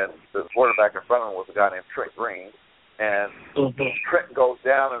 and the quarterback in front of him was a guy named Trent Green. And Trent goes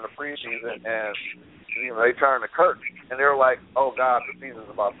down in the preseason, and they turn to Kurt, and they're like, "Oh God, the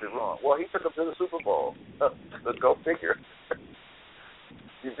season's about to be ruined." Well, he took them to the Super Bowl. Let's go figure.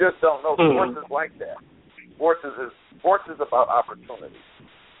 You just don't know. Sports is like that. Sports is about opportunity,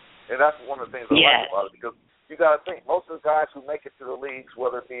 and that's one of the things I like about it, because you got to think most of the guys who make it to the leagues,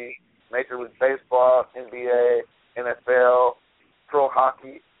 whether it be Major League Baseball, NBA, NFL, pro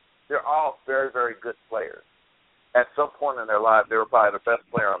hockey, they're all very, very good players. At some point in their life, they were probably the best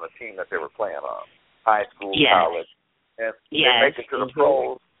player on the team that they were playing on, high school, college. And they make it to the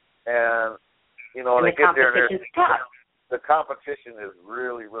pros, and, you know, and they get there. Competition's tough. The competition is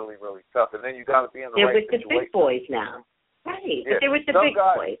really, really, really tough. And then you got to be in the they're right with situation. the big boys now. Right. Yeah. But they're with the big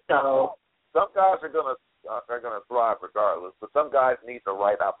boys. So some guys are gonna thrive regardless, but some guys need the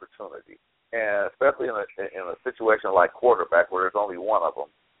right opportunity, and especially in a situation like quarterback where there's only one of them,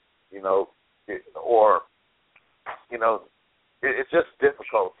 you know, it's just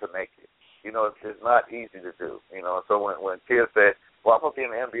difficult to make it. You know, it's not easy to do. You know, so when kids say, "Well, I'm gonna be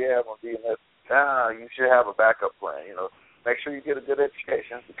in the NBA, I'm gonna be in this," you should have a backup plan. You know, make sure you get a good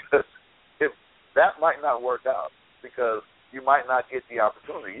education, because if that might not work out, because you might not get the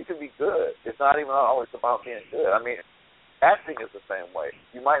opportunity. You can be good. It's not even always about being good. I mean, acting is the same way.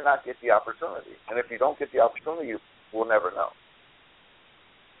 You might not get the opportunity. And if you don't get the opportunity, you will never know.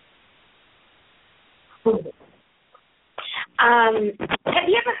 Have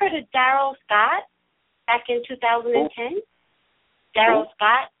you ever heard of Daryl Scott back in 2010? Daryl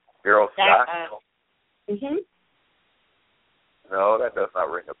Scott? Daryl Scott? No, that does not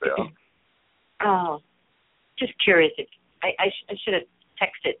ring a bell. Oh, just curious. I should have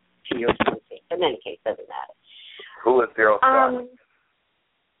texted to you or something. But in any case, doesn't matter. Who is Daryl Scott?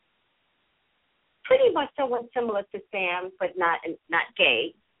 Pretty much someone similar to Sam, but not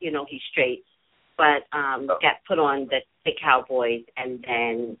gay. You know, he's straight. But got put on the Cowboys and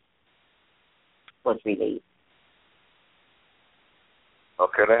then was released.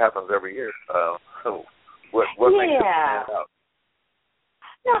 Okay, that happens every year. What makes it stand out?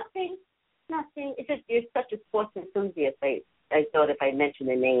 Nothing. It's just you're such a sports enthusiast. I thought if I mentioned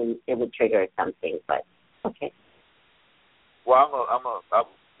the name, it would trigger something. But okay. Well, I'm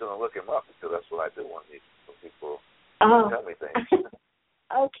gonna look him up, because that's what I do when people tell me things.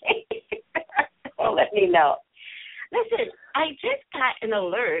 Okay. Well, let me know. Listen, I just got an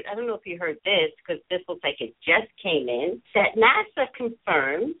alert. I don't know if you heard this, because this looks like it just came in, that NASA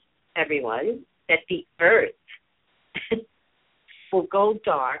confirms, everyone, that the Earth will go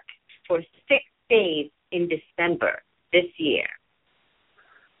dark for 6 days in December this year.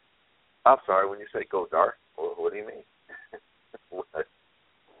 I'm sorry, when you say go dark, what do you mean? What?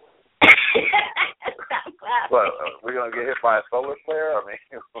 Stop laughing. Well, we're going to get hit by a solar flare? I mean...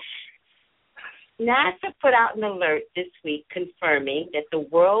 NASA put out an alert this week confirming that the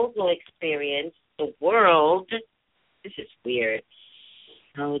world will experience, this is weird,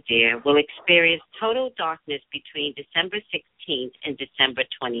 will experience total darkness between December 16th and December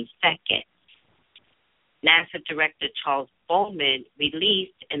 22nd. NASA Director Charles Bowman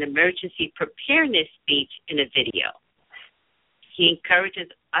released an emergency preparedness speech in a video. He encourages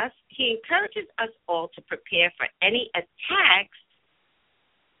us all to prepare for any attacks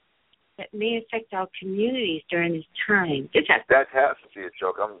that may affect our communities during this time. That has to be a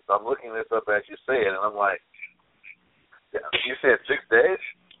joke. I'm looking this up as you say it, and I'm like, you said 6 days?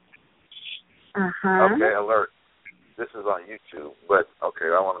 Okay, alert. This is on YouTube, but okay,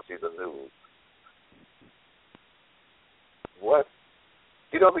 I want to see the news. What?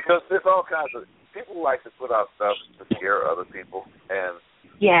 You know, because there's all kinds of people who like to put out stuff to scare other people, and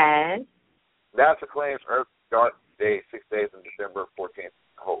yes, NASA claims Earth dark day 6 days in December 14th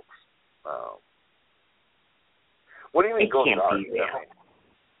hoax. What do you mean go dark? Be real. I mean,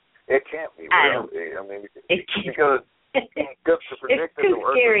 it can't be real. I mean, because to predict it's too the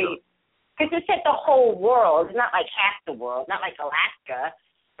Earth scary. Because it said the whole world. It's not like half the world. Not like Alaska,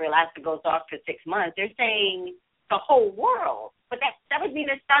 where Alaska goes off for 6 months. They're saying the whole world. But that would mean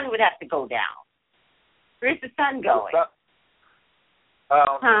the sun would have to go down. Where's the sun going?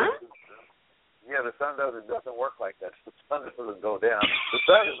 Yeah, the sun doesn't work like that. The sun doesn't go down. The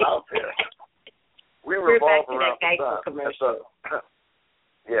sun is out there. We revolve around the sun. Commercial.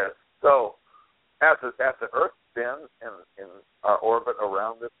 Yes. So as the Earth spins in our orbit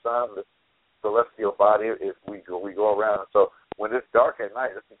around the sun, the celestial body, we go around. So when it's dark at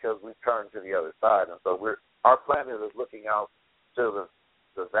night, it's because we've turned to the other side, and so our planet is looking out to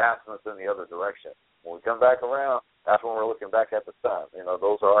the vastness in the other direction. When we come back around, that's when we're looking back at the sun. You know,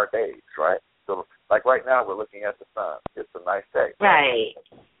 those are our days, right? So, like right now, we're looking at the sun. It's a nice day. Right.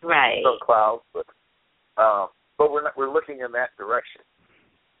 Some clouds, but we're looking in that direction,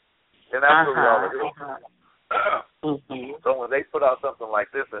 and that's what we all do. So when they put out something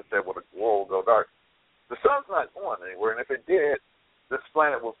like this and said, "Well, the world will go dark," the sun's not going anywhere, and if it did, this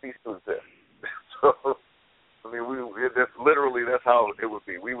planet will cease to exist. So, I mean, that's how it would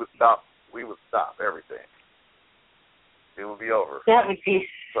be. We would stop everything. It would be over. That would be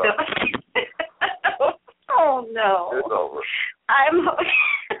so Oh no. It's over.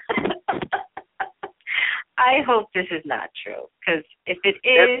 I hope this is not true, because if it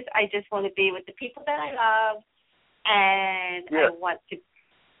is, I just want to be with the people that I love, and I want to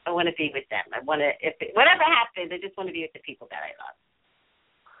be with them. I want to, whatever happens, I just want to be with the people that I love.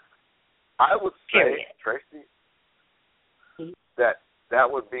 I would say, Period. Tracy, Mm-hmm.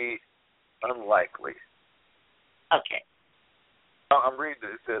 that would be unlikely. Okay. I'm reading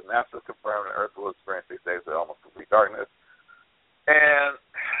it. It says NASA confirmed the Earth will experience these days of almost complete darkness, and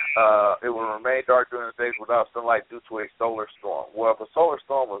it will remain dark during the days without sunlight due to a solar storm. Well, if a solar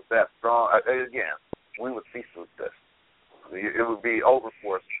storm was that strong, again, we would cease to exist. It would be over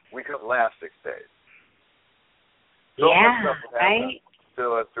for us. We couldn't last 6 days. So much stuff would happen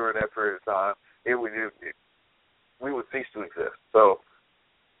to us during that period of time. We would cease to exist. So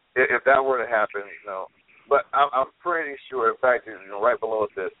if that were to happen, but I'm pretty sure. In fact, right below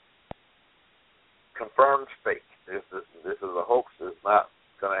it says confirmed fake. This is a hoax. It's not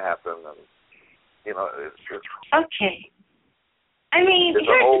going to happen. And it's okay. I mean, here's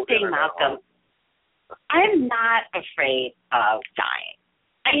the thing, Malcolm. I'm not afraid of dying.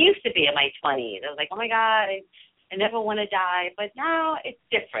 I used to be in my 20s. I was like, oh, my God, I never want to die. But now it's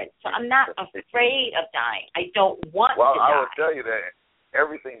different. So I'm not afraid of dying. I don't want to die. Well, I would tell you that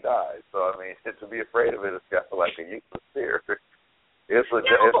everything dies. So, I mean, to be afraid of it is kind of like a useless fear. But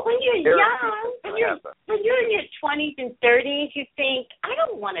when you're young, when you're in your 20s and 30s, you think, I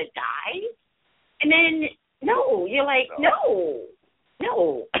don't want to die. And then, you're like, no.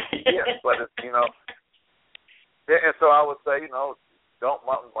 Yes, but it's, and so I would say, don't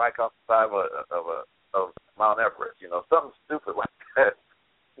mountain bike off the side of Mount Everest. Something stupid like that.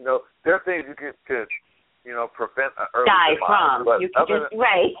 There are things you could prevent an early die demise, from. You can just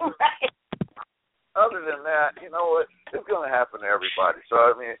right. Other than that, you know what? It's going to happen to everybody. So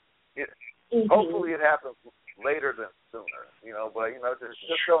I mean, hopefully it happens later than sooner. But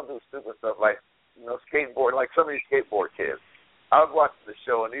just don't do stupid stuff like skateboard. Like some of these skateboard kids. I was watching the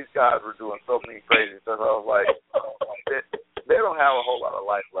show, and these guys were doing so many crazy stuff. I was like, they don't have a whole lot of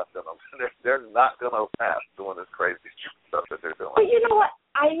life left in them. They're not going to pass doing this crazy stuff that they're doing. Well, you know what?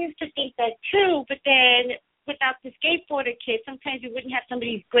 I used to think that, too. But then without the skateboarder kids, sometimes we wouldn't have some of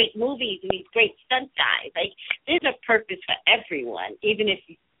these great movies and these great stunt guys. Like, there's a purpose for everyone, even if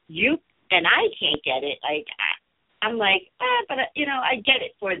you and I can't get it. Like, I'm like, but, I get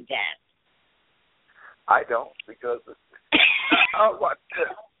it for them. I don't, because I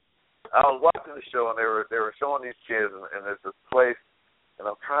was watching the show, and they were showing these kids, and there's this place, and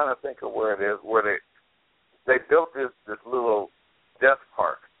I'm trying to think of where it is, where they built this little death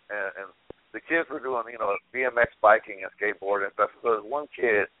park, and the kids were doing, BMX biking and skateboarding and stuff. So there's one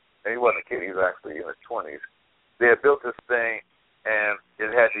kid, and he wasn't a kid, he was actually in his 20s. They had built this thing, and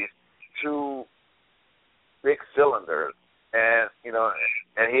it had these two big cylinders, and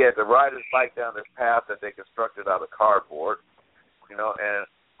and he had to ride his bike down this path that they constructed out of cardboard, and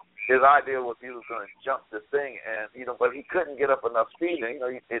his idea was he was going to jump this thing, and but he couldn't get up enough speed. And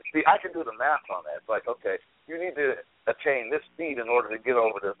I can do the math on that. It's like, okay, you need to attain this speed in order to get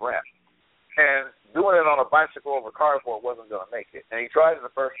over this ramp, and doing it on a bicycle over cardboard wasn't going to make it. And he tried it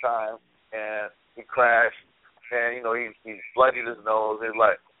the first time, and he crashed, and he bloodied his nose. And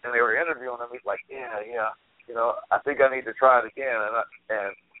they were interviewing him. He's like, yeah. I think I need to try it again.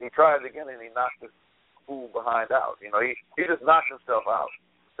 And he tried it again, and he knocked this fool behind out. He just knocked himself out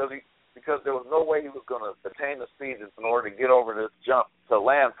because there was no way he was going to attain the speed in order to get over this jump to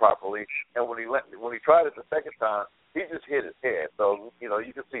land properly. And when he tried it the second time, he just hit his head. So you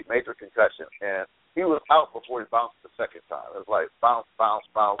can see major concussion, and he was out before he bounced the second time. It was like bounce.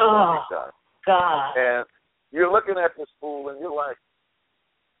 Oh, God! And you're looking at this fool, and you're like,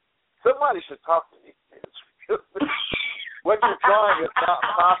 somebody should talk to these kids. What you're trying is not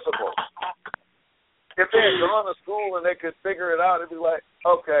possible. If they had gone to school and they could figure it out, it'd be like,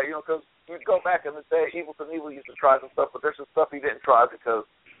 okay, because you go back in the day, Evel Knievel used to try some stuff, but there's some stuff he didn't try because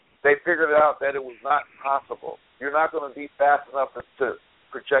they figured out that it was not possible. You're not going to be fast enough to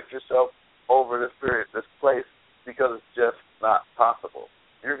project yourself over this place, because it's just not possible.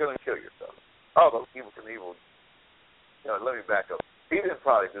 You're going to kill yourself. Although Evel Knievel, let me back up. He didn't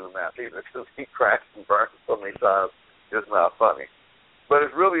probably do the math either because he crashed and burned so many times. It's not funny. But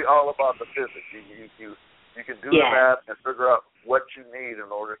it's really all about the physics. You can do the math and figure out what you need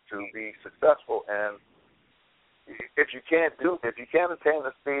in order to be successful. And if you can't attain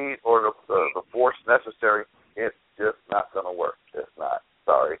the speed or the force necessary, it's just not going to work. It's not.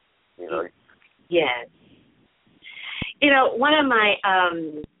 Sorry. Yes. One of my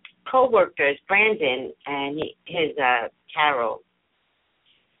coworkers, Brandon, and his Carol,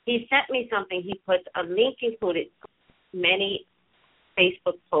 he sent me something. He put a link included many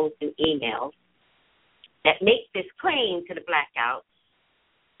Facebook posts and emails that make this claim to the blackout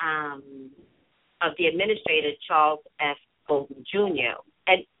of the administrator, Charles F. Bolden Jr.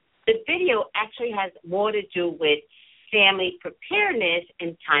 And the video actually has more to do with family preparedness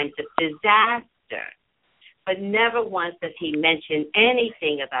in times of disaster. But never once does he mention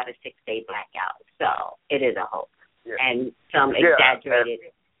anything about a 6-day blackout. So it is a hoax. Yeah. And some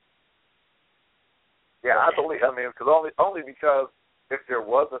exaggerated. I believe. I mean, only because if there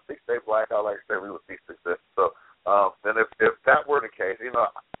was a 6-day blackout, like I said, we would cease to exist. So, then if that were the case,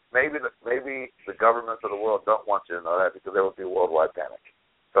 maybe the governments of the world don't want you to know that because there would be a worldwide panic.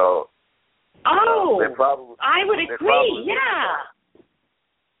 So, they probably. I would agree.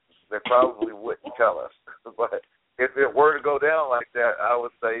 They probably wouldn't tell us. But if it were to go down like that, I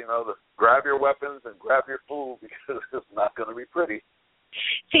would say, grab your weapons and grab your food because it's not going to be pretty.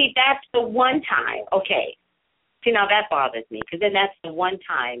 See, that's the one time. Okay. See, now that bothers me because then that's the one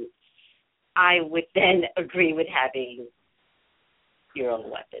time I would then agree with having your own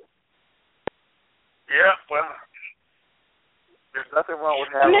weapon. Yeah, well, there's nothing wrong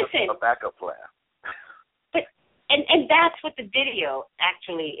with having a backup plan. But and that's what the video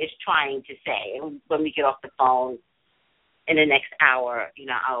actually is trying to say. And when we get off the phone in the next hour,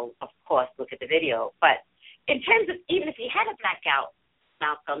 I'll, of course, look at the video. But in terms of even if you had a blackout,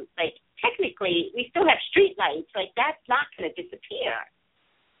 Malcolm, like, technically, we still have street lights. Like, that's not going to disappear.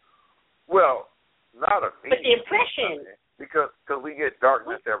 Well, not immediately. But the impression. Because we get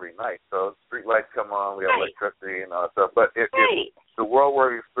darkness every night. So street lights come on, we have electricity and all that stuff. But if the world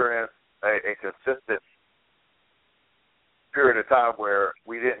were to experience a consistent period of time where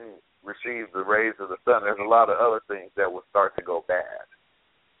we didn't receive the rays of the sun, there's a lot of other things that would start to go bad.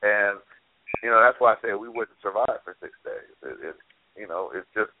 And, that's why I say we wouldn't survive for 6 days. It's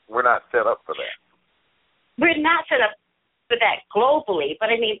just we're not set up for that. We're not set up for that globally,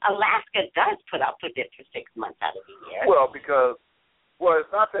 but I mean, Alaska does put up with it for 6 months out of the year. Well,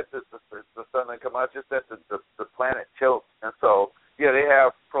 it's not that the sun doesn't come out, it's just that the planet tilts, and so they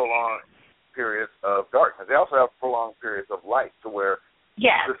have prolonged periods of darkness. They also have prolonged periods of light, to where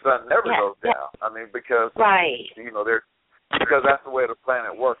the sun never goes down. I mean, because because that's the way the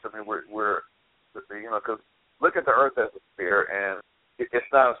planet works. I mean, we're because look at the Earth as a sphere, and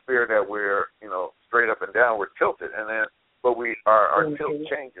it's not a sphere that we're, straight up and down. We're tilted, but our tilt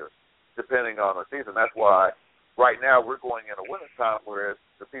changes depending on the season. That's why right now we're going into winter time, whereas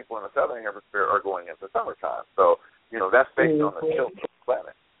the people in the southern hemisphere are going into summertime. So, that's based on the tilt of the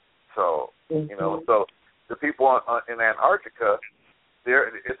planet. So, so the people in Antarctica,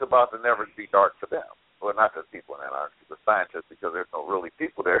 it's about to never be dark for them. Well, not the people in Antarctica, the scientists, because there's no really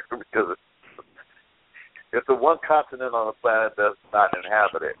people there, because it's the one continent on the planet that's not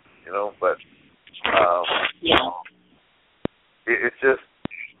inhabited, but it's just,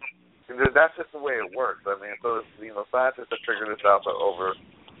 that's just the way it works. I mean, so, scientists have figured this out over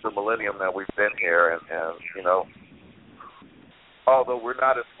the millennium that we've been here, and although we're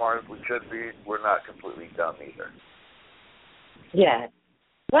not as smart as we could be, we're not completely dumb either. Yeah.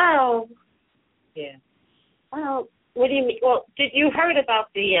 Well, Well, what do you mean? Well, did you heard about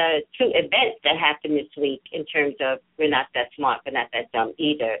the 2 events that happened this week in terms of we're not that smart, but not that dumb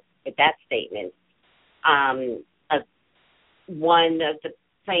either, with that statement? One of the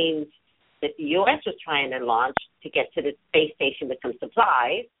planes that the U.S. was trying to launch to get to the space station with some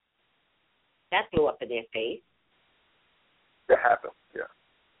supplies, that blew up in their face. It happened,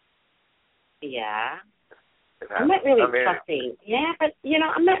 Yeah. I'm not really trusting. Yeah, but,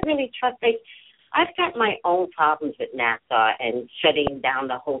 I'm not really trusting. I've got my own problems with NASA and shutting down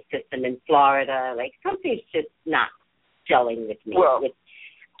the whole system in Florida. Like, something's just not gelling with me. Well,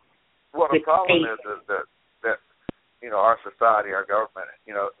 the problem is that our society, our government,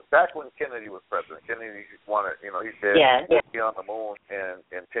 back when Kennedy was president, Kennedy wanted, he said he'd be on the moon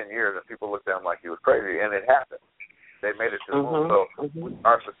in 10 years, and people looked at him like he was crazy, and it happened. They made it to the moon. So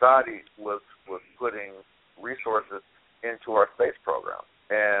our society was putting resources into our space program.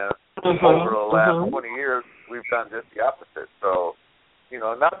 And over the last 20 years, we've done just the opposite. So,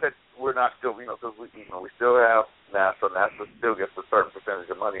 not that we're not still, because we still have NASA. NASA still gets a certain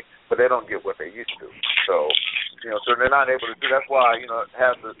percentage of money, but they don't get what they used to. So, so they're not able to do. That's why, it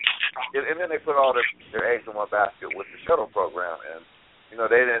has the, and then they put all their eggs in one basket with the shuttle program, and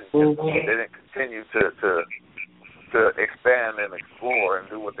they didn't continue to expand and explore and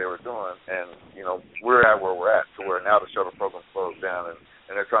do what they were doing, and we're at where we're at, to where now the shuttle program closed down, and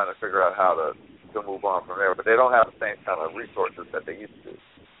they're trying to figure out how to move on from there, but they don't have the same kind of resources that they used to.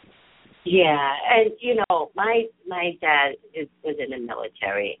 Yeah, and my dad was in the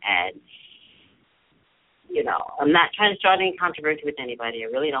military, and I'm not trying to start any controversy with anybody. I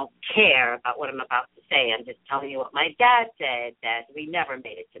really don't care about what I'm about to say. I'm just telling you what my dad said, that we never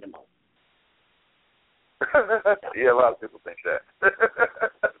made it to the moon. Yeah, a lot of people think that.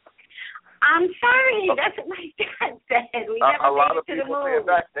 I'm sorry, that's what my dad said. We never made it to the moon. In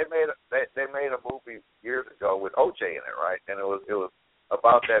fact, they made a movie years ago with O.J. in it, right? And it was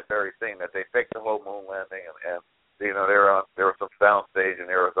about that very thing, that they faked the whole moon landing, and there was some sound stage in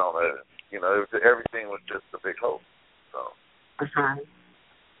Arizona. Everything was just a big hoax. So.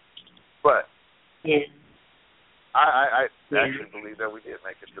 But. Yeah. I actually believe that we did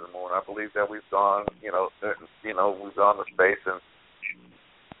make it to the moon. I believe that we've gone, we've gone to space, and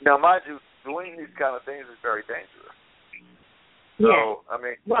now, mind you, doing these kind of things is very dangerous. So, I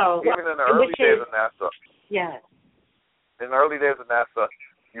mean, even in the early days of NASA, in the early days of NASA,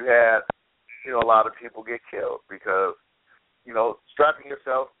 you had, a lot of people get killed because, strapping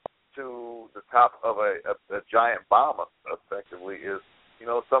yourself to the top of a giant bomb, effectively, is,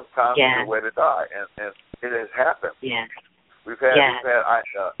 sometimes a way to die, and it has happened. Yeah. We've had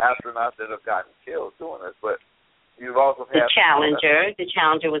astronauts that have gotten killed doing this, but you've also had the Challenger. The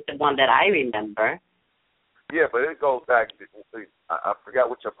Challenger was the one that I remember. Yeah, but it goes back to, I forgot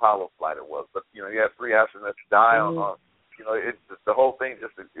which Apollo flight it was, but you had 3 astronauts die on the whole thing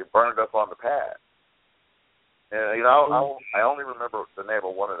it burned up on the pad. And I only remember the name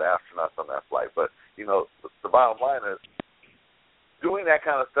of one of the astronauts on that flight, but the bottom line is, doing that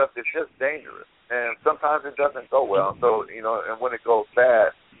kind of stuff is just dangerous, and sometimes it doesn't go well. So and when it goes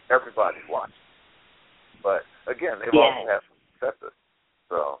bad, everybody's watching. But again, they've also had some successes.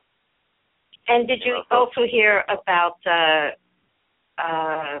 So. And did you also hear about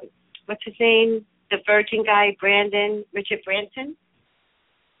what's his name? The Virgin guy, Richard Branson?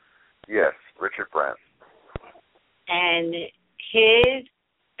 Yes, Richard Branson. And his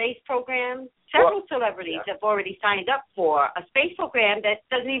space program, several celebrities have already signed up for a space program that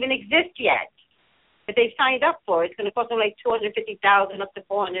doesn't even exist yet. But they've signed up for it. It's going to cost them like $250,000 up to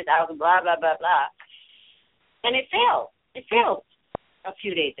 $400,000, blah, blah, blah, blah. And it failed. It failed a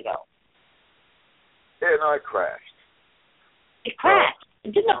few days ago. Yeah, no, it crashed. It crashed.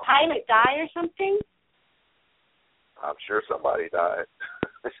 Didn't the pilot die or something? I'm sure somebody died.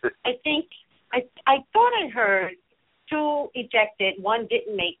 I thought I heard 2 ejected, 1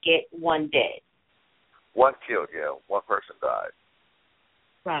 didn't make it, 1 did. 1 killed, 1 person died.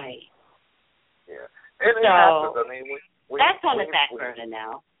 Right. Yeah. And it happens. I mean, that's on the back burner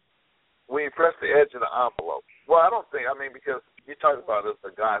now. When you press the edge of the envelope. Well, I don't think, because you talk about a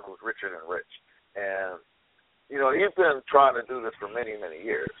guy who's richer than rich. And, he's been trying to do this for many, many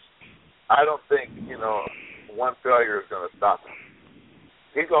years. I don't think, 1 failure is going to stop him.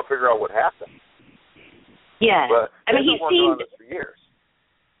 He's going to figure out what happened. Yeah. But he seemed, on this for years.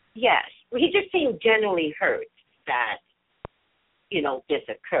 Yes. He just seemed generally hurt that, this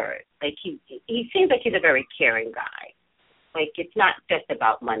occurred. Like, he seems like he's a very caring guy. Like, it's not just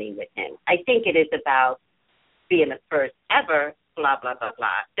about money with him. I think it is about being the first ever, blah, blah, blah,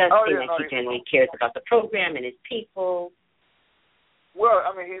 blah. Does seem like he genuinely cares about the program and his people. Well,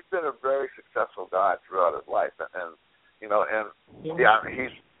 he's been a very successful guy throughout his life. And you don't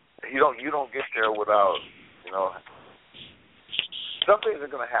get there without, some things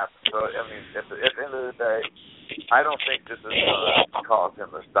are going to happen. So, at the end of the day, I don't think this is going to cause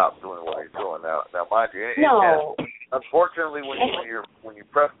him to stop doing what he's doing. Now mind you, unfortunately, when you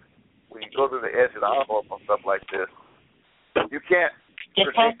go to the edge of the envelope on stuff like this, you can't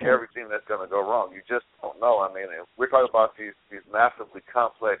predict everything that's going to go wrong. You just don't know. We're talking about these massively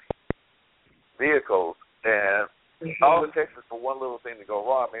complex vehicles, and all it takes is for one little thing to go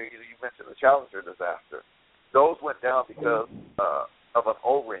wrong. Maybe you mentioned the Challenger disaster. Those went down because of an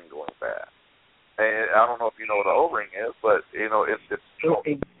O-ring going bad. And I don't know if you know what an O-ring is, but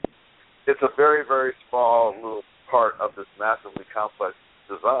it's a very, very small little part of this massively complex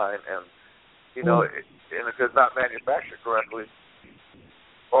design, and and if it's not manufactured correctly,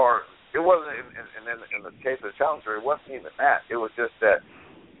 or it wasn't in the case of the Challenger, it wasn't even that. It was just that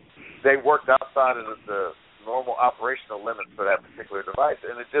they worked outside of the normal operational limits for that particular device,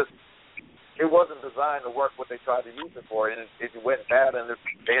 and it wasn't designed to work what they tried to use it for, and it went bad, and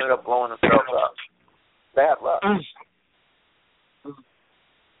they ended up blowing themselves up. Bad luck.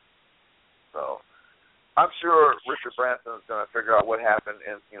 So I'm sure Richard Branson is going to figure out what happened,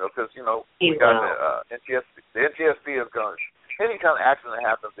 and because we got the NTSB. The NTSB is going to, any kind of accident that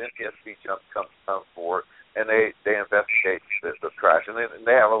happens, the NTSB comes forward, and they investigate the crash, and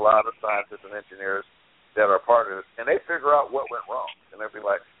they have a lot of scientists and engineers that are part of it, and they figure out what went wrong, and they'll be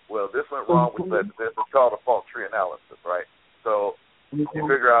like, well, this went wrong, which led to this. It's called a fault tree analysis, right? So you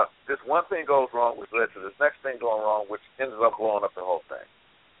figure out this one thing goes wrong, which led to this next thing going wrong, which ends up blowing up the whole thing.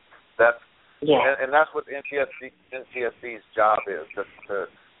 And that's what NTSC's job is, to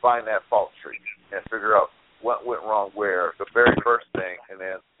find that fault tree and figure out what went wrong where, the very first thing, and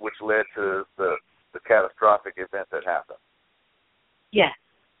then which led to the catastrophic event that happened. Yes.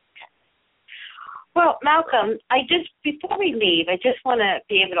 Well, Malcolm, before we leave, I just want to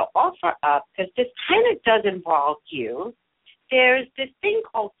be able to offer up, because this kind of does involve you. There's this thing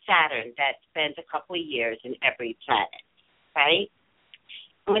called Saturn that spends a couple of years in every planet, right?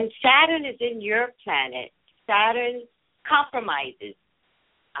 When Saturn is in your planet, Saturn compromises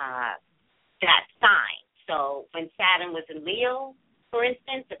that sign. So when Saturn was in Leo, for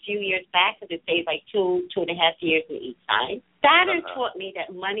instance, a few years back, because it stays like 2.5 years in each sign, Saturn taught me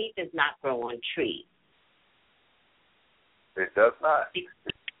that money does not grow on trees. It does not.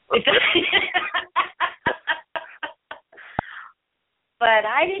 But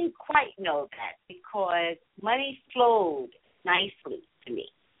I didn't quite know that, because money flowed nicely to me.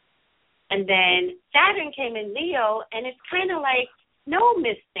 And then Saturn came in Leo, and it's kind of like, no,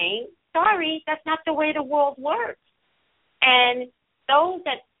 Miss Thing, sorry, that's not the way the world works. And those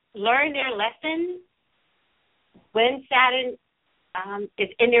that learn their lessons when Saturn is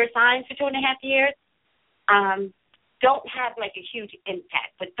in their signs for 2.5 years don't have like a huge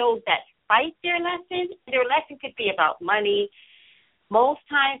impact. But those that fight their lesson could be about money. Most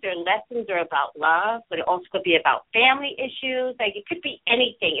times their lessons are about love, but it also could be about family issues. Like, it could be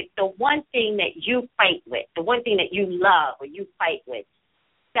anything. It's the one thing that you fight with, the one thing that you love or you fight with.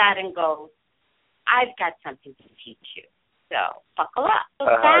 Saturn goes, I've got something to teach you. So buckle up. So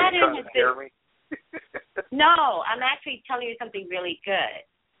Saturn has been. No, I'm actually telling you something really good.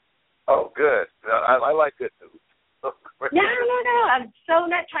 Oh, good. I like good news. No. I'm so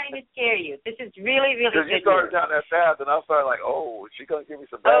not trying to scare you. This is really, really good. Because you started down that path, and I started like, oh, is she going to give me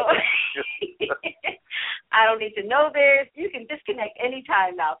some bad news? I don't need to know this. You can disconnect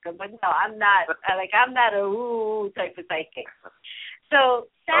anytime, Malcolm. But no, I'm not. I'm not a ooh type of psychic. So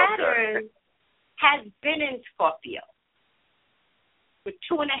Saturn has been in Scorpio for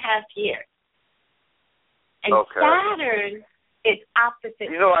 2.5 years. And Saturn is opposite.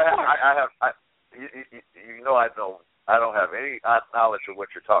 You know, I don't have any knowledge of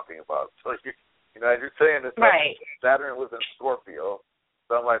what you're talking about. So as you're saying this, right? Saturn was in Scorpio,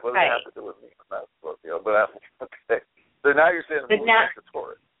 so I'm like, what does it have to do with me? I'm not Scorpio, but okay. So now you're saying the moon back to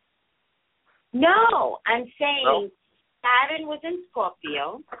Taurus. No, I'm saying Saturn was in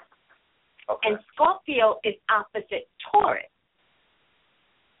Scorpio, and Scorpio is opposite Taurus.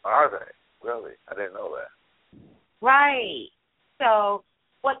 Are they? Really? I didn't know that. Right. So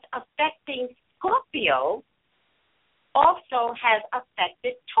what's affecting Scorpio also has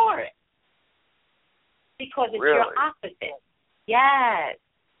affected Taurus, because it's your opposite. Yes.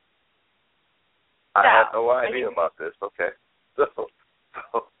 I had no idea about this. Okay. So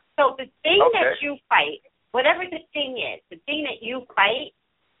the thing that you fight, whatever the thing is, the thing that you fight,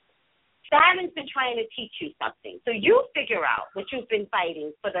 Saturn's been trying to teach you something. So you figure out what you've been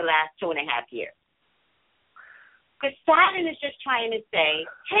fighting for the last 2.5 years. Because Saturn is just trying to say,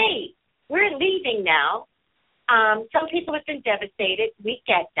 hey, we're leaving now. Some people have been devastated. We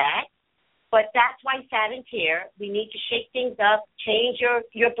get that. But that's why Saturn's here. We need to shake things up, change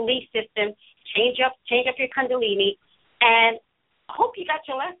your belief system, change up your Kundalini. And I hope you got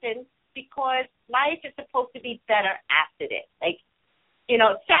your lesson, because life is supposed to be better after this. Like, if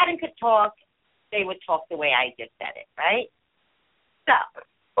Saturn could talk, they would talk the way I just said it, right? So.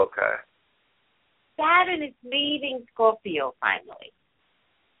 Okay. Saturn is leaving Scorpio finally.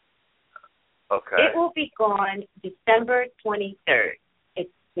 Okay. It will be gone December 23rd.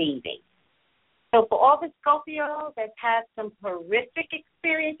 It's leaving. So for all the Scorpios that had some horrific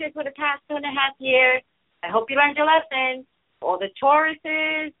experiences for the past 2.5 years, I hope you learned your lesson. All the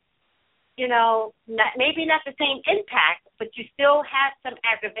Tauruses, maybe not the same impact, but you still had some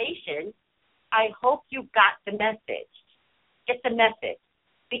aggravation. I hope you got the message. Get the message.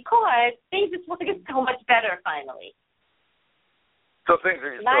 Because things are supposed to get so much better finally. So things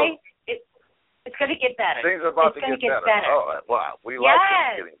are it's going to get better. Things are about to get better. Oh, wow. We like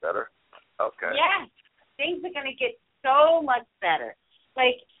things getting better. Okay. Yes. Things are going to get so much better.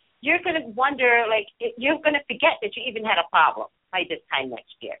 Like, you're going to wonder, you're going to forget that you even had a problem by this time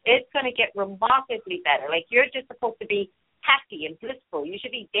next year. It's going to get remarkably better. Like, you're just supposed to be happy and blissful. You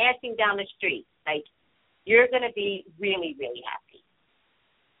should be dancing down the street. Like, you're going to be really, really happy.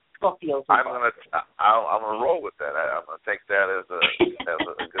 Scorpios. I'm gonna roll with that. I'm gonna take that as a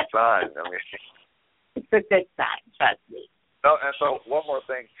good sign. I mean, it's a good sign. Trust me. No, and so one more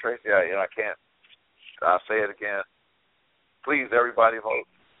thing, Tracy. I can't. I'll say it again. Please, everybody vote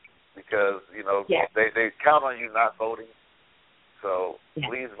because Yes. they count on you not voting. So Yes.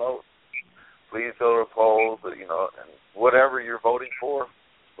 please vote. Please go to the polls. And whatever you're voting for,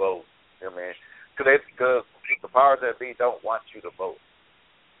 vote. I mean, because the powers that be don't want you to vote.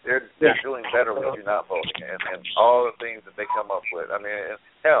 They're doing better with you not voting, and all the things that they come up with. I mean,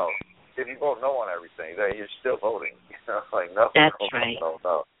 hell, if you vote no on everything, then you're still voting. Like no, That's no, right.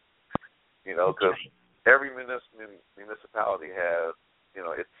 no. Because every municipality has,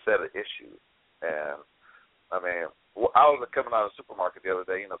 its set of issues. And I mean, I was coming out of the supermarket the other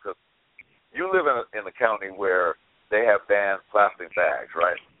day, because you live in a county where they have banned plastic bags,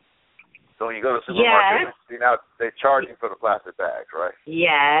 right? So when you go to the supermarket, they charge you for the plastic bags, right?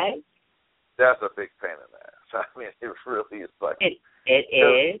 Yes. That's a big pain in the ass. I mean, it really is. Like it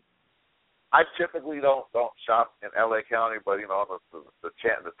is. I typically don't shop in LA County, but the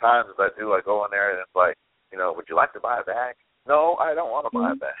times that I do, I go in there and it's like, would you like to buy a bag? No, I don't want to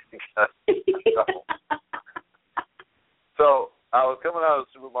buy a bag. So I was coming out of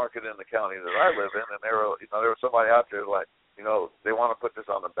the supermarket in the county that I live in, and there was somebody out there like, they want to put this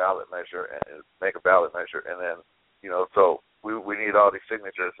on the ballot measure and make a ballot measure, and then, so we need all these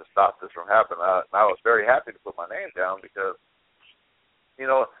signatures to stop this from happening. And I was very happy to put my name down because,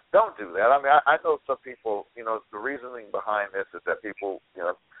 don't do that. I mean, I know some people, the reasoning behind this is that people,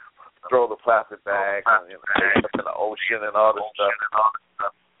 throw the plastic bags and in the ocean and all this stuff.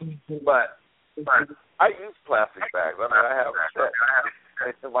 But I use plastic bags. I mean, I have a set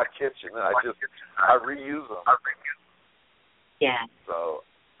in my kitchen, and I reuse them. Yeah. So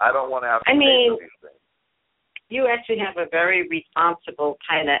I don't want to have to pay for these things. You actually have a very responsible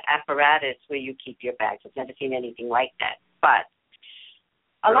kind of apparatus where you keep your bags. I've never seen anything like that. But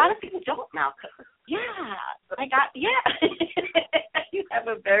a lot of people don't now. You have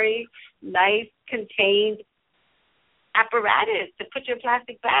a very nice contained apparatus to put your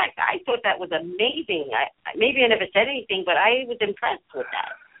plastic bags. I thought that was amazing. Maybe I never said anything, but I was impressed with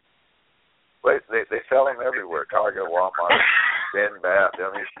that. Wait, they sell them everywhere. Target, Walmart, Bed and Bath. I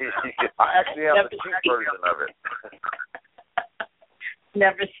mean, I actually have the cheap version of it.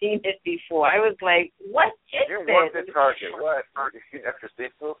 Never seen it before. I was like, what is you this? You worked at Target. What? You never seen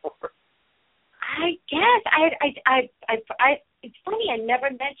it before? I guess. It's funny, I never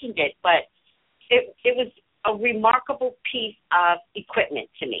mentioned it, but it was a remarkable piece of equipment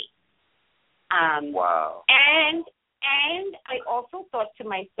to me. Wow. And I also thought to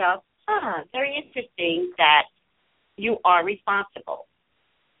myself, very interesting that you are responsible.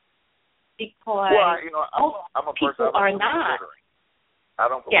 Because I'm a person people are not. I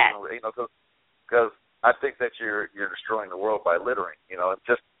don't believe in, because I think that you're destroying the world by littering.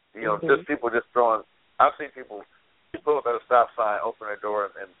 Just people just throwing. I've seen people pull up at a stop sign, open their door,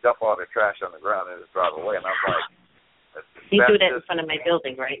 and dump all their trash on the ground and just drive away. And I'm like, you do that in front of my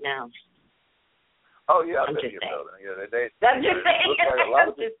building right now. Oh yeah, I'm I've been just in your saying. building. Yeah, I'm just saying. Looks like a lot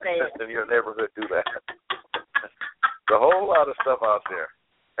of people in your neighborhood do that. There's a whole lot of stuff out there,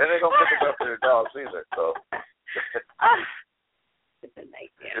 and they don't pick it up for their dogs either. So it's a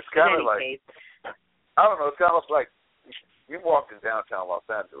nightmare. It's kind of like I don't know. It's kind of like you walked in downtown Los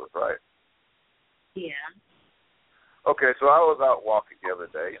Angeles, right? Yeah. Okay, so I was out walking the other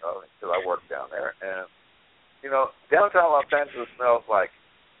day, because I work down there, and downtown Los Angeles smells like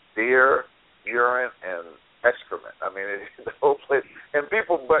deer, urine, and excrement. I mean, the whole place, and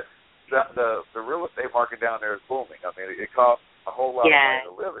people, but the real estate market down there is booming. I mean, it costs a whole lot of money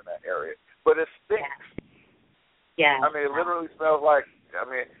to live in that area, but it stinks. Yeah. I mean, it literally smells like,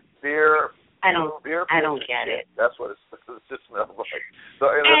 deer. I don't get it. That's what it just smells like.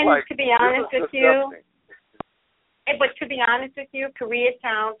 So, and it's like, to be honest with disgusting. But to be honest with you,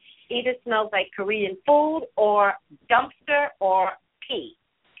 Koreatown either smells like Korean food or dumpster or pee.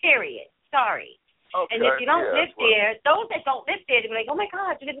 Period. Sorry. Okay. And if you don't live there, those that don't live there, they'll be like, oh, my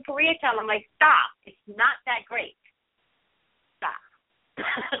God, you live in Koreatown. I'm like, stop. It's not that great. Stop.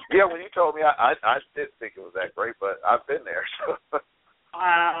 Yeah, when you told me, I didn't think it was that great, but I've been there. So.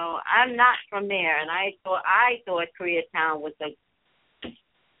 I'm not from there, and I thought Koreatown was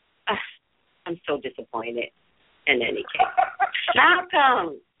I'm so disappointed. In any case,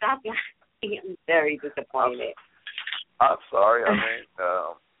 Malcolm, stop laughing. I'm very disappointed. I'm sorry. I mean,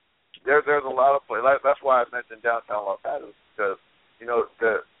 there's a lot of places. That's why I mentioned downtown Los Angeles, because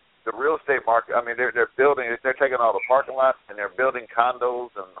the real estate market. I mean, they're taking all the parking lots and they're building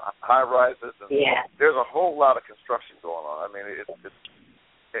condos and high rises, and there's a whole lot of construction going on. I mean,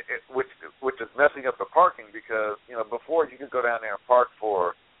 which is messing up the parking, because before you could go down there and park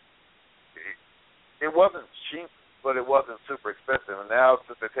for. It wasn't cheap but it wasn't super expensive. And now,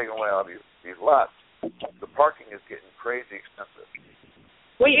 since they're taking away all these lots, the parking is getting crazy expensive.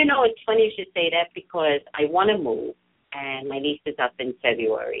 Well, it's funny you should say that because I want to move, and my lease is up in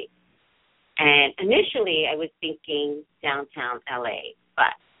February. And initially, I was thinking downtown LA,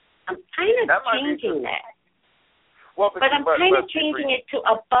 but I'm kind of changing that. Well, but I'm kind of changing it to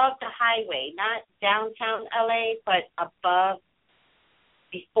above the highway, not downtown LA, but above,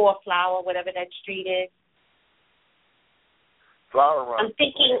 before Flower, whatever that street is. Flower runs. I'm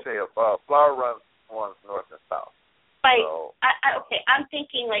thinking. When you say above, Flower runs north and south. Like, so, I'm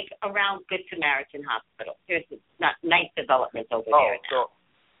thinking like around Good Samaritan Hospital. There's not nice developments over there now.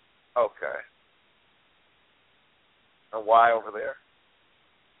 Okay. And why over there?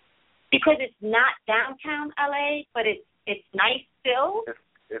 Because it's not downtown LA, but it's nice still, it's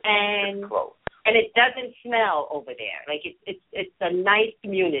close, and it doesn't smell over there. Like it's a nice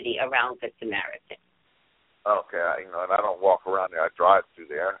community around Good Samaritan. Okay, and I don't walk around there. I drive through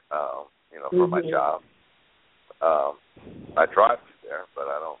there, for my job. I drive through there,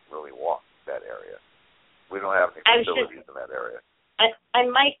 but I don't really walk that area. We don't have any facilities in that area.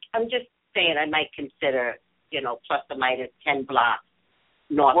 I'm just saying I might consider, plus or minus 10 blocks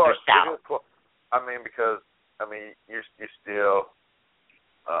north or south. Because you're still.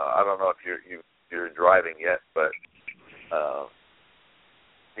 I don't know if you're driving yet, but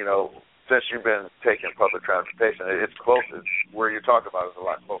since you've been taking public transportation, it's closest. Where you're talking about is a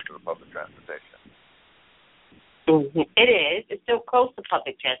lot closer to public transportation. Mm-hmm. It is. It's still close to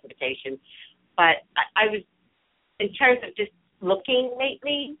public transportation, but I was, in terms of just looking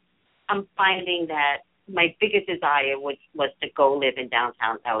lately, I'm finding that my biggest desire was to go live in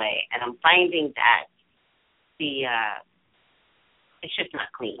downtown LA, and I'm finding that it's just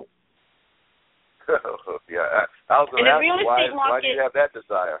not clean. Yeah, I was going to ask you why do you have that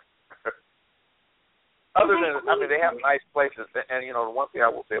desire? Other than, they have nice places, and the one thing I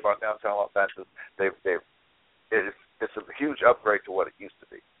will say about downtown Los Angeles, it's a huge upgrade to what it used to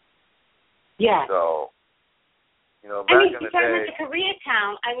be. Yeah. So, back in the day, before I went to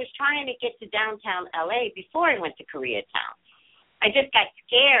Koreatown, I was trying to get to downtown LA before I went to Koreatown. I just got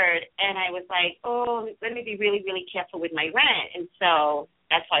scared, and I was like, let me be really, really careful with my rent. And so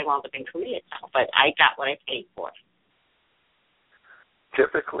that's why I wound up in Koreatown. But I got what I paid for.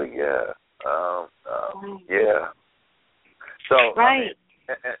 Typically, yeah. Yeah. So, right.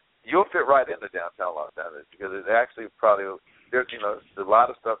 You'll fit right into downtown Los Angeles because it's actually probably, there's a lot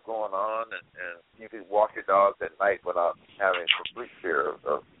of stuff going on, and you can walk your dogs at night without having complete fear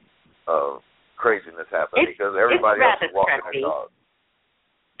of craziness happening because everybody else is walking their dogs.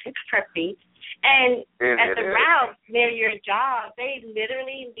 It's preppy. And at the is. route near your job, they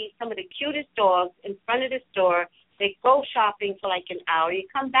literally leave some of the cutest dogs in front of the store. They go shopping for like an hour. You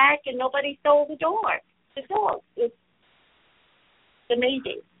come back and nobody stole the dog. It's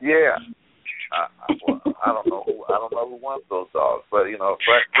amazing. Yeah. I don't know who wants those dogs, but there's a lot.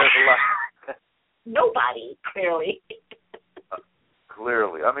 Nobody, clearly.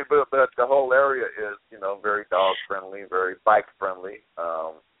 Clearly, but the whole area is very dog friendly, very bike friendly.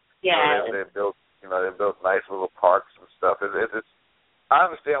 Yeah. They built nice little parks and stuff. It's I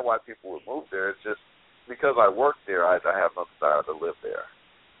understand why people would move there. It's just because I work there, I have no desire to live there.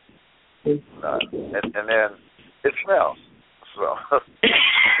 And then it smells. So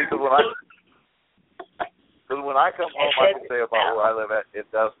because when I come home, I can say about where I live at,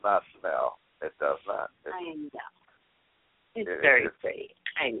 it does not smell. It does not. I know. It's very pretty.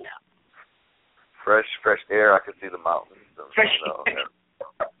 I know. Fresh air. I can see the mountains.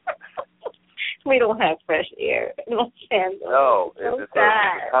 We don't have fresh air in Los Angeles. No, it's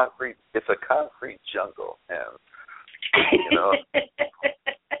a concrete. It's a concrete jungle, and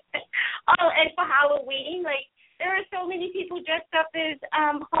and for Halloween, there are so many people dressed up as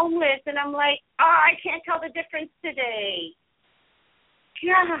homeless, and I'm like, I can't tell the difference today.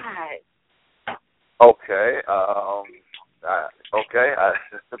 God. Okay.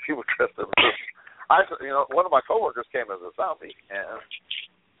 People dressed up. One of my coworkers came as a zombie, and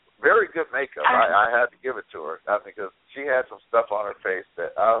very good makeup. I had to give it to her because she had some stuff on her face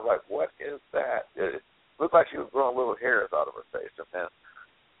that I was like, "What is that?" It looked like she was growing little hairs out of her face, and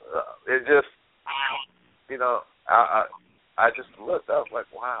it just, I just looked. I was like,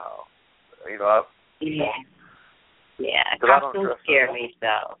 "Wow," Yeah. Costumes scare me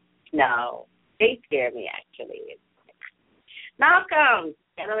so. No, they scare me actually. Malcolm,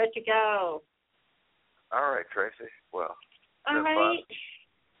 gotta let you go. All right, Tracy. Well, all right.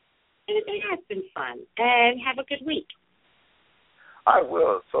 It has been fun, and have a good week. I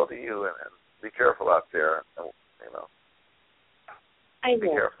will. So do you, and be careful out there. I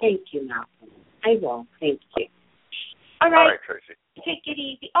will. Thank you, Malcolm. I will. Thank you. All All right. right, Tracy. Take it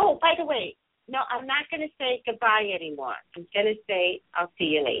easy. Oh, by the way, no, I'm not going to say goodbye anymore. I'm going to say I'll see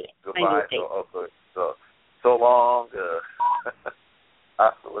you later. Goodbye. So long.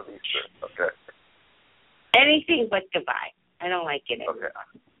 Hasta la vista. Okay. Anything but goodbye. I don't like it anymore. Okay.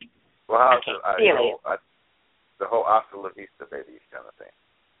 Well, See you later. The whole hasta la vista, baby kind of thing.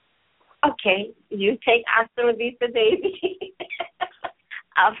 Okay. You take hasta la vista, baby.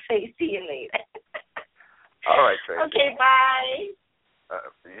 I'll say see you later. All right, Tracy. Okay, bye.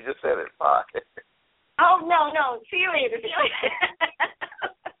 You just said it. Bye. Oh, no. See you later.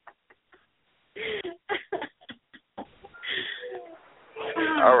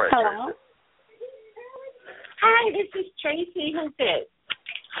 All right. Hello? Tracy. Hi, this is Tracy. Who's this?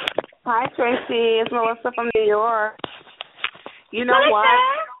 Hi, Tracy. It's Melissa from New York. You know Melissa?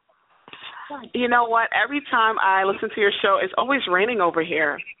 what? You know what? Every time I listen to your show, it's always raining over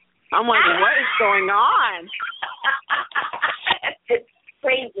here. I'm like, what is going on? It's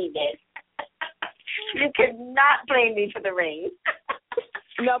craziness. You cannot blame me for the rain.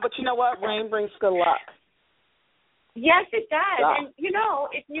 No, but you know what? Rain brings good luck. Yes, it does. Yeah. And,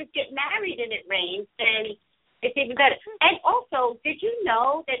 if you get married and it rains, then it's even better. And also, did you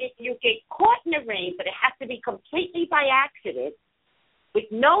know that if you get caught in the rain, but it has to be completely by accident, with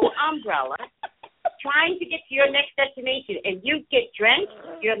no umbrella, trying to get to your next destination, and you get drenched,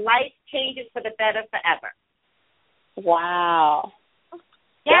 your life changes for the better forever. Wow.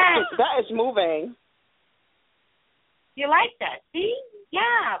 Yeah. That is moving. You like that? See?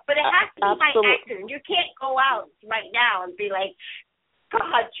 Yeah, but it has to be by Absolutely. accident. You can't go out right now and be like,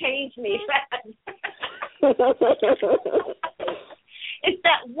 God, change me. It's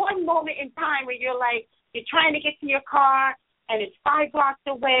that one moment in time where you're like, you're trying to get to your car, and it's 5 blocks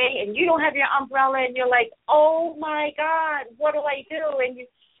away, and you don't have your umbrella, and you're like, oh, my God, what do I do? And you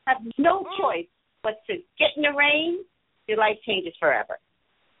have no choice but to get in the rain. Your life changes forever.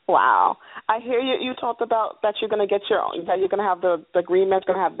 Wow. I hear you talked about that you're going to get your own, that you're going to have the Green Men's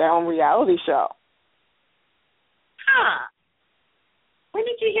going to have their own reality show. Huh. When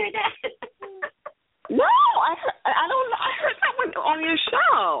did you hear that? No, I don't know. I heard that one on your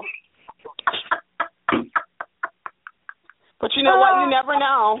show. But you know what? You never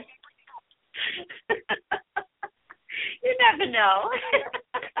know. You never know.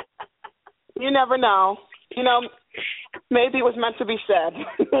 You never know. Maybe it was meant to be said.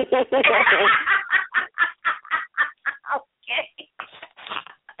 Okay.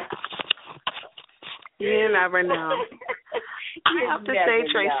 You never know. I have to say,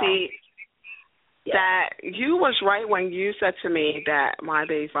 Tracy, that you was right when you said to me that my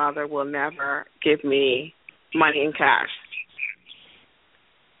baby father will never give me money in cash.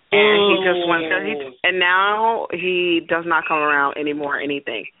 And he just wants and now he does not come around anymore or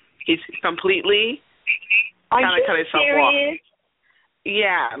anything. He's completely kind of cut himself off.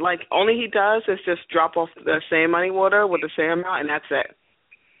 Yeah, like only he does is just drop off the same money order with the same amount, and that's it.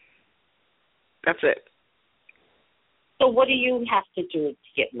 That's it. So what do you have to do to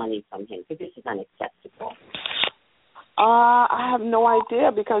get money from him? Because this is unacceptable. I have no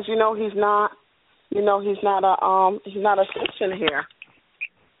idea because he's not a citizen here.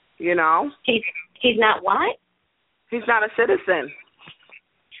 He's not what? He's not a citizen.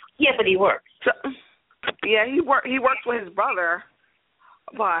 Yeah, but he works. So, yeah, he works with his brother,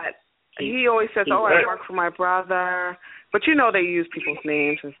 but he always says, I work for my brother. But they use people's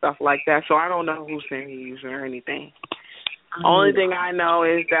names and stuff like that, so I don't know whose name he uses or anything. Only thing I know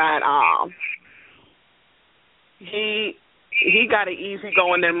is that he got it easy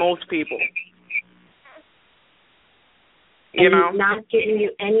going than most people. And he's not getting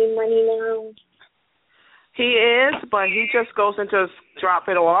you any money now? He is, but he just goes and just drop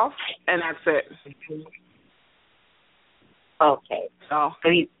it off, and that's it. Okay. So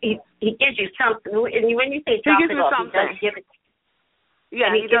he gives you something. And when you say drop it off, he does give it.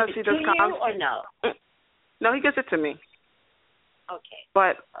 Yeah, he does. He does come. You or no? No, he gives it to me. Okay.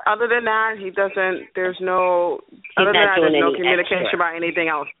 But other than that, he doesn't. There's no. Other than that, there's no communication about anything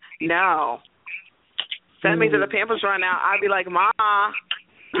else. No. Send me to the Pampers run out. I'd be like, Ma.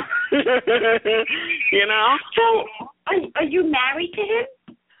 So, are you married to him?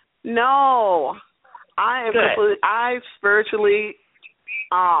 No, I am completely. I spiritually,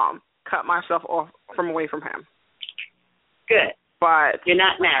 cut myself off away from him. Good. But you're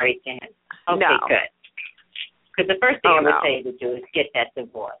not married to him. Okay, no. Good. Because the first thing I would say to do is get that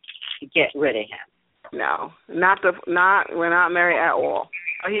divorce. Get rid of him. No, we're not married at all.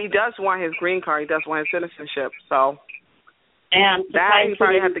 He does want his green card. He does want his citizenship. So. And that he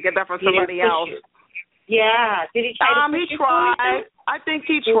probably had to get that from somebody else. Yeah. Did he try to push he tried. I think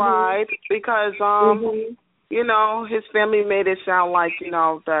he tried because you know, his family made it sound like, you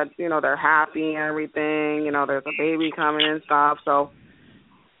know, that, you know, they're happy and everything, you know, there's a baby coming and stuff. So,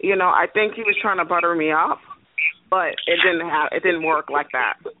 you know, I think he was trying to butter me up, but it didn't work like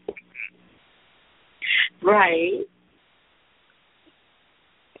that. Right.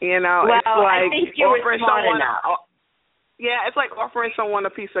 You know, well, it's like I think you were offering smart someone enough. Yeah, it's like offering someone a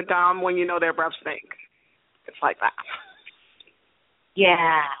piece of gum when you know their breath stink. It's like that.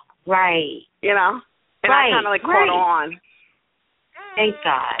 Yeah, right. You know? And right, I kind of like caught on. Thank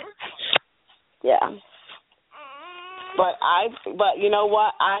God. Yeah. But you know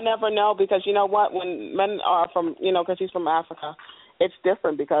what? I never know, because you know what? When men are from, you know, because he's from Africa, it's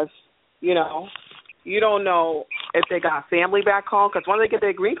different because, you know, you don't know if they got family back home, because when they get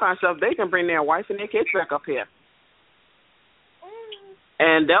their green card stuff, they can bring their wife and their kids back up here.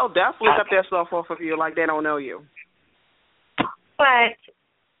 And they'll definitely cut their stuff off of you like they don't know you. But,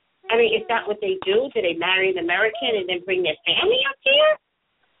 I mean, is that what they do? Do they marry an American and then bring their family up here?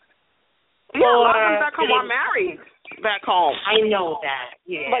 Yeah, a lot of them back home are married back home. I know that,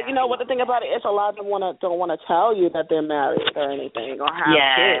 yeah. But you know what the thing about it is, a lot of them don't want to tell you that they're married or anything or have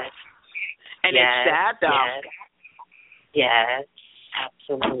kids. And it's sad, though. Yes,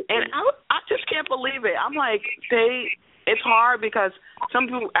 absolutely. And I just can't believe it. I'm like, it's hard because some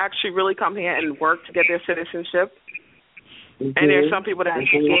people actually really come here and work to get their citizenship. Mm-hmm. And there's some people that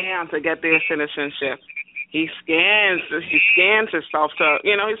scam to get their citizenship. He scams himself to,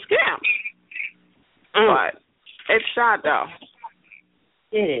 you know, he scams. But it's sad, though.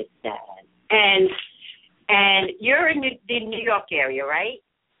 It is sad. And you're in the New York area, right?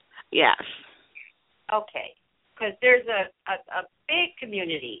 Yes. Okay. Because there's a big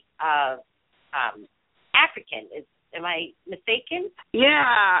community of African. Am I mistaken?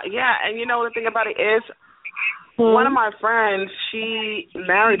 Yeah. And you know the thing about it is, one of my friends, she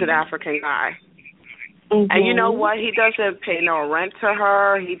married an African guy. Mm-hmm. And you know what? He doesn't pay no rent to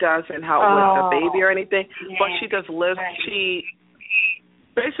her. He doesn't help with the baby or anything. Yeah. But she just lives. Right. She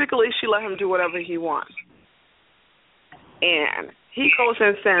let him do whatever he wants. And he goes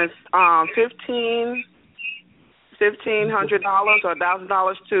and sends $1,500 or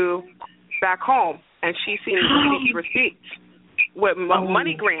 $1,000 to back home, and she sees receipts with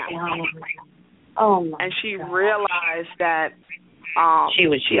MoneyGram. Oh my! And she realized that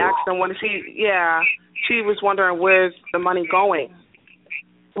she asked him when she was wondering where's the money going.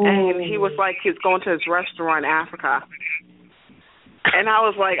 And he was like, he's going to his restaurant in Africa. And I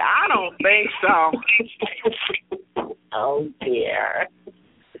was like, I don't think so. Oh dear.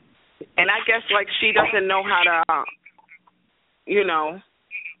 And I guess like she doesn't know how to, you know,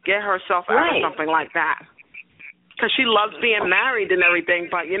 get herself out of something like that. Because she loves being married and everything,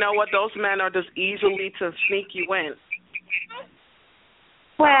 but you know what? Those men are just easily to sneak you in.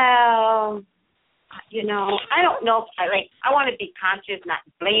 Well, you know, I don't know if I want to be conscious, not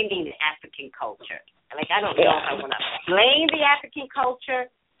blaming the African culture. Like, I don't know if I want to blame the African culture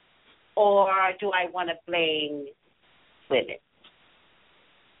or do I want to blame women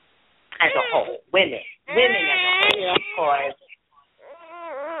as a whole. Women as a whole,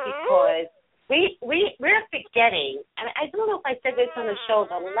 because we're forgetting, and I don't know if I said this on the show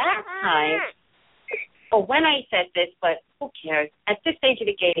the last time or when I said this, but who cares? At this stage of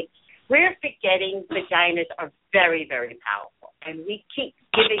the game, we're forgetting vaginas are very, very powerful, and we keep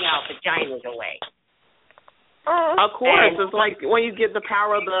giving our vaginas away. Of course, it's like when you give the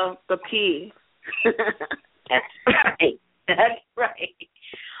power of the pee. That's right. That's right.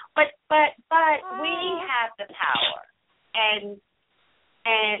 But we have the power, and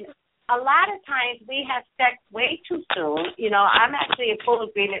a lot of times we have sex way too soon. You know, I'm actually in full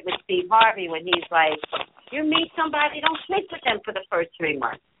agreement with Steve Harvey when he's like, you meet somebody, don't sleep with them for the first 3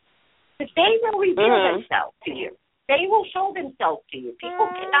 months. Because they will reveal themselves to you. They will show themselves to you. People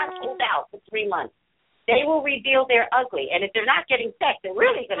cannot hold out for 3 months. They will reveal their ugly. And if they're not getting sex, they're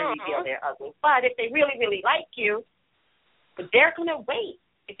really going to reveal their ugly. But if they really, really like you, they're going to wait.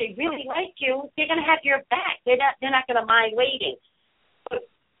 If they really like you, they're going to have your back. They're not going to mind waiting. But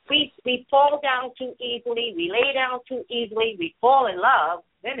we fall down too easily. We lay down too easily. We fall in love.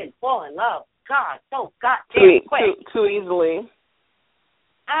 Women fall in love. God, so goddamn quick. Too easily.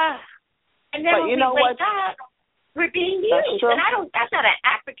 And then when we wake up, we're being used. And that's not an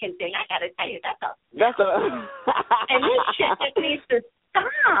African thing. I got to tell you, and this shit just needs to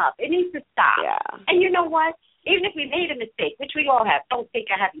stop. It needs to stop. Yeah. And you know what? Even if we made a mistake, which we all have, don't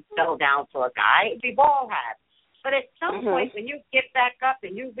think I have you settle down for a guy. We've all have. But at some point, when you get back up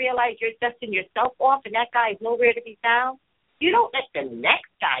and you realize you're dusting yourself off and that guy is nowhere to be found, you don't let the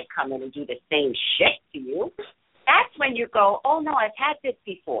next guy come in and do the same shit to you. That's when you go, oh, no, I've had this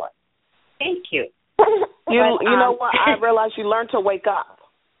before. Thank you. You know what? I realized you learn to wake up.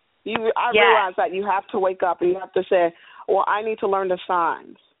 I realized that you have to wake up and you have to say, well, I need to learn the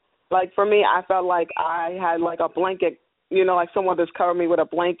signs. Like for me, I felt like I had like a blanket, like someone just covered me with a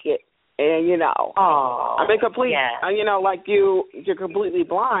blanket. And, I'm in complete, like you're completely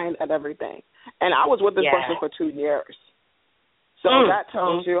blind at everything. And I was with this person for 2 years. So that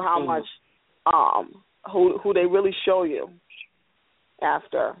tells you how much, who they really show you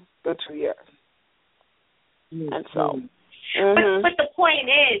after the 2 years. And so. But the point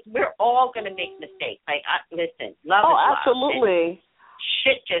is, we're all going to make mistakes. Like, listen, love is love. Absolutely.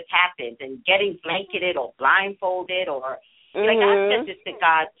 Shit just happens, and getting blanketed or blindfolded or like I said this to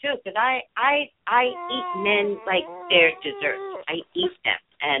God too, because I eat men like they're desserts. I eat them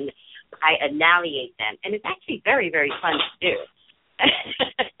and I annihilate them, and it's actually very, very fun to do.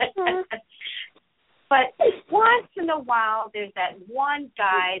 But once in a while, there's that one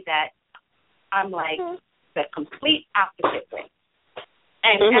guy that I'm like the complete opposite with.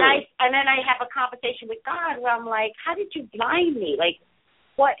 And then I have a conversation with God where I'm like, how did you blind me? Like,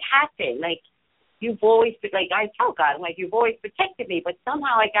 what happened? Like, you've always been, like, I tell God, I'm like, you've always protected me, but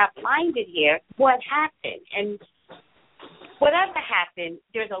somehow I got blinded here. What happened? And whatever happened,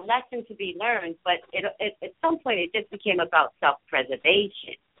 there's a lesson to be learned, but at some point it just became about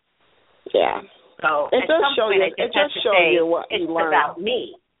self-preservation. Yeah. So it does show you. It just shows you what you learned. It's about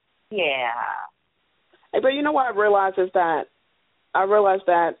me. Yeah. But you know what I realized is that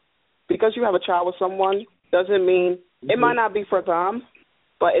because you have a child with someone doesn't mean it might not be for them,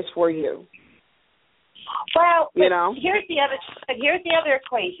 but it's for you. Well, here's the other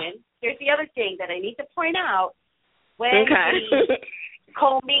equation. Here's the other thing that I need to point out. When we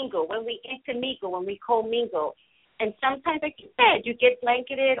commingle, when we intermingle, when we commingle, and sometimes, like you said, you get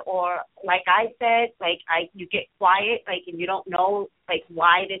blanketed, or like I said, you get quiet, like, and you don't know, like,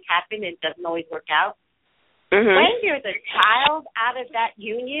 why this happened. It doesn't always work out. When you're the child out of that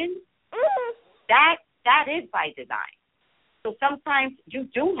union, that is by design. So sometimes you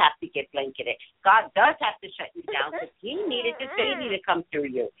do have to get blanketed. God does have to shut you down because he needed this baby to come through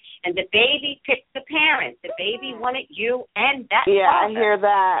you. And the baby picked the parents. The baby wanted you and that father. I hear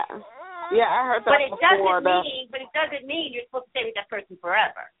that. Yeah, I heard that before. But it doesn't mean you're supposed to stay with that person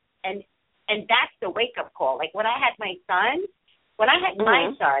forever. And that's the wake-up call. Like when I had my son,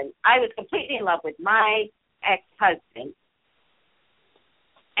 I was completely in love with my ex-husband.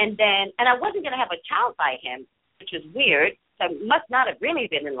 And I wasn't going to have a child by him, which was weird. So I must not have really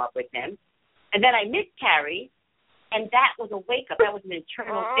been in love with him. And then I miscarried, and that was a wake-up. That was an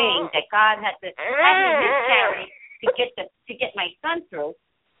internal thing that God had to have me miscarry to get my son through.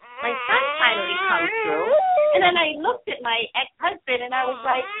 My son finally comes through, and then I looked at my ex-husband, and I was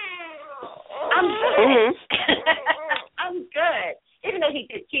like, I'm good. I'm good. Even though he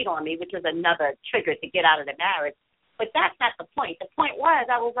did cheat on me, which was another trigger to get out of the marriage. But that's not the point. The point was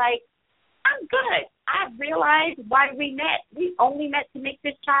I was like, I'm good. I realized why we met. We only met to make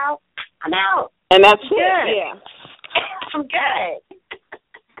this child. I'm out. And that's good. Yeah. I'm good.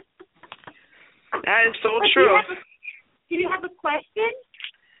 That is so true. Do you have a question?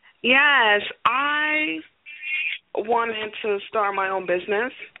 Yes, I wanted to start my own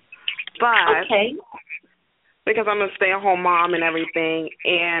business, but because I'm a stay-at-home mom and everything,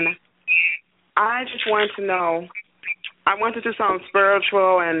 and I just wanted to know, I want to do something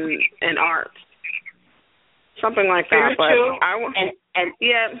spiritual and art, something like that. Spiritual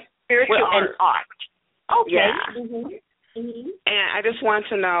spiritual and art. Okay. Yeah. And I just want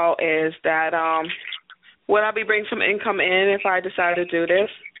to know is that would I be bringing some income in if I decide to do this?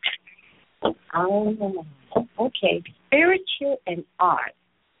 Oh, okay. Spiritual and art.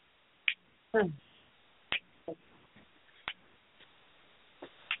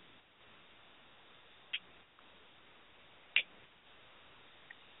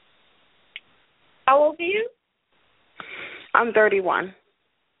 How old are you? I'm 31.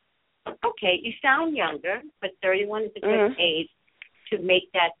 Okay, you sound younger, but 31 is a good age to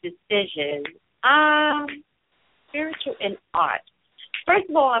make that decision. Spiritual and art. First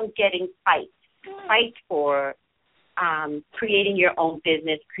of all, I'm getting fight for creating your own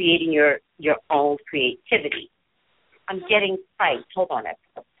business, creating your own creativity. I'm getting fight. Hold on, I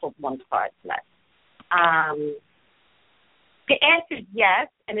pulled one card left. The answer is yes,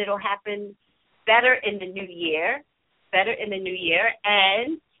 and it'll happen better in the new year.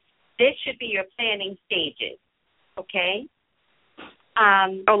 And this should be your planning stages, okay?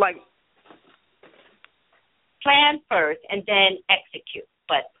 Plan first and then execute.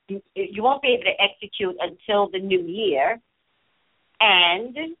 But you won't be able to execute until the new year.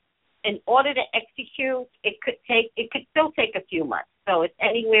 And in order to execute, it could still take a few months. So it's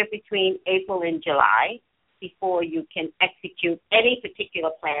anywhere between April and July before you can execute any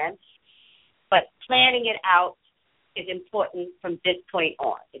particular plan. But planning it out is important from this point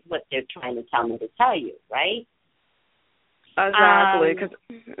on, is what they're trying to tell me to tell you, right? Exactly.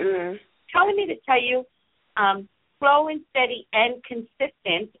 Telling me to tell you, slow and steady and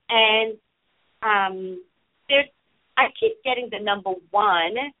consistent. And I keep getting the number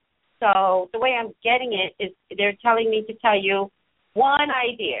 1. So the way I'm getting it is they're telling me to tell you one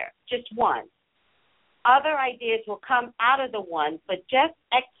idea, just one. Other ideas will come out of the one, but just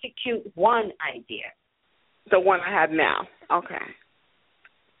execute one idea. The one I have now. Okay.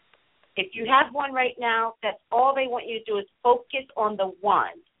 If you have one right now, that's all they want you to do is focus on the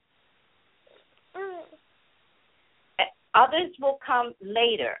one. Others will come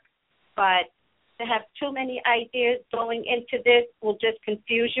later, but to have too many ideas going into this will just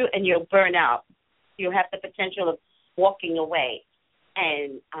confuse you and you'll burn out. You'll have the potential of walking away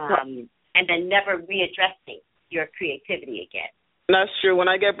and then never readdressing your creativity again. That's true. When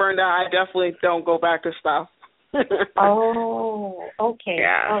I get burned out, I definitely don't go back to stuff. Oh, okay.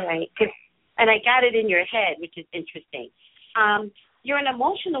 Yeah. All right. And I got it in your head, which is interesting. You're an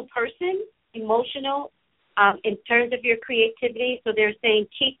emotional person, in terms of your creativity, so they're saying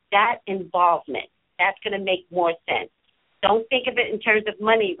keep that involvement. That's going to make more sense. Don't think of it in terms of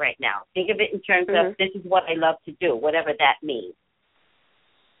money right now. Think of it in terms of this is what I love to do, whatever that means.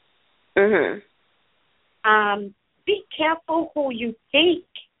 Be careful who you think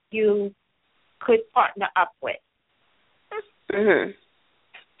you could partner up with.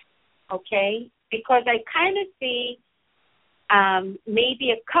 Okay? Because I kind of see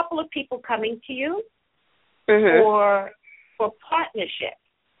maybe a couple of people coming to you for partnership.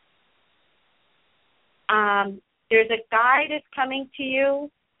 There's a guy that's coming to you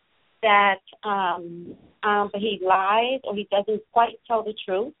that but he lies or he doesn't quite tell the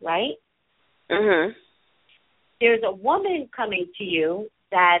truth, right? There's a woman coming to you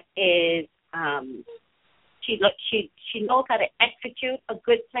that is she knows how to execute a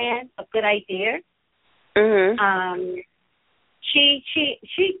good plan, a good idea. She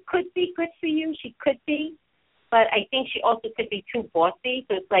could be good for you. She could be. But I think she also could be too bossy,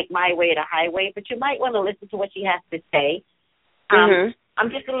 so it's like my way or the highway. But you might want to listen to what she has to say. I'm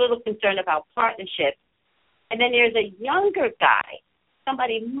just a little concerned about partnership. And then there's a younger guy,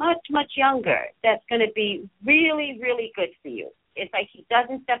 somebody much, much younger, that's going to be really, really good for you. It's like he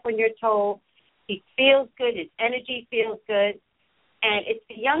doesn't step on your toe. He feels good. His energy feels good. And it's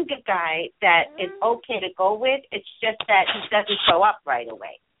the younger guy that is okay to go with. It's just that he doesn't show up right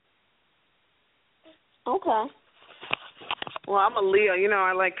away. Okay. Well, I'm a Leo.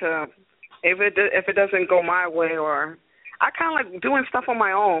 I like to, if it doesn't go my way, or I kind of like doing stuff on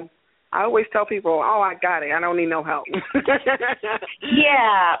my own. I always tell people, oh, I got it. I don't need no help.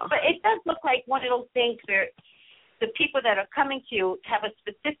 Yeah, but it does look like one of those things where the people that are coming to you have a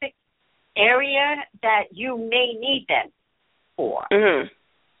specific area that you may need them for.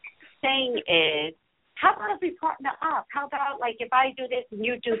 Saying is, how about if we partner up? How about, like, if I do this and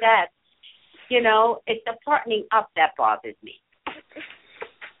you do that? It's the partnering up that bothers me.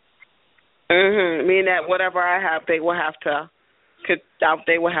 Meaning that whatever I have, they will have to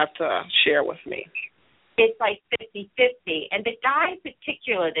share with me. It's like 50-50. And the guy in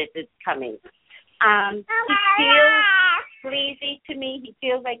particular that is coming, he feels sleazy to me. He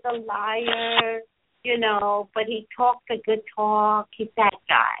feels like a liar, but he talks a good talk. He's that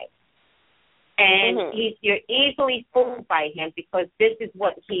guy. And you're easily fooled by him because this is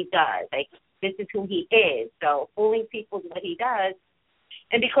what he does. Like, this is who he is. So fooling people is what he does.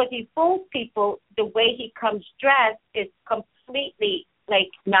 And because he fools people, the way he comes dressed is completely,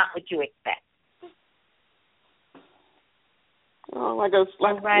 like, not what you expect. Oh, like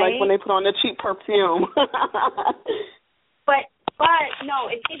when they put on the cheap perfume. But no,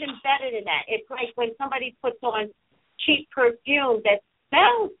 it's even better than that. It's like when somebody puts on cheap perfume that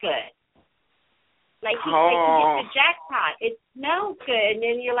smells good. Like he gets the jackpot. It smells good. And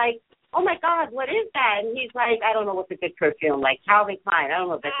then you're like, oh, my God, what is that? And he's like, I don't know what's a good perfume. Like Calvin Klein, I don't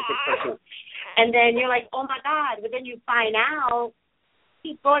know if that's a good perfume. And then you're like, oh, my God. But then you find out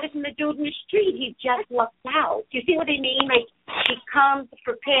he bought it from the dude in the street. He just lucked out. Do you see what I mean? Like, he comes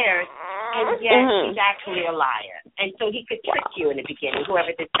prepared, and yet he's actually a liar. And so he could trick you in the beginning,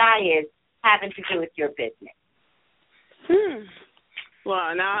 whoever this guy is, having to do with your business.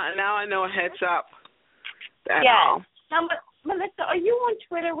 Well, now I know a heads up. Yeah. Now, Melissa, are you on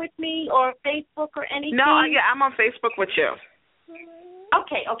Twitter with me or Facebook or anything? No, I'm on Facebook with you.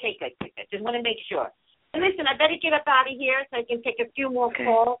 Okay, good. Just want to make sure. And listen, I better get up out of here so I can take a few more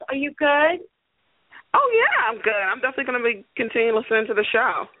calls. Are you good? Oh, yeah, I'm good. I'm definitely going to be continuing listening to the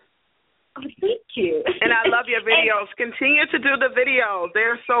show. Oh, thank you. And I love your videos. Continue to do the videos.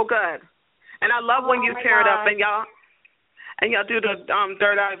 They're so good. And I love when you tear it up and y'all do the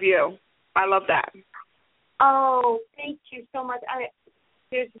Third Eye View. I love that. Oh, thank you so much.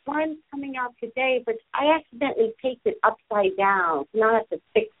 There's one coming out today, but I accidentally taped it upside down. Now I have to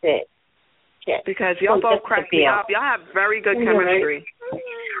fix it. Shit. Because y'all both crack me up. Y'all have very good chemistry.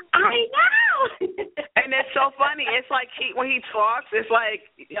 I know. And it's so funny. It's like when he talks, it's like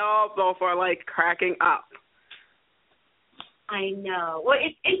y'all both are like cracking up. I know. Well,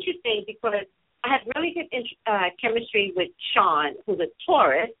 it's interesting because I had really good chemistry with Sean, who's a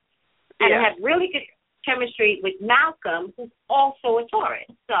Taurus, and I had really good chemistry with Malcolm, who's also a Taurus.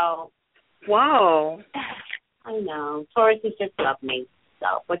 So, wow. I know. Tauruses just love me. So,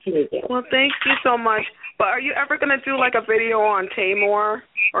 what can you do? Well, thank you so much. But are you ever going to do like a video on Tamar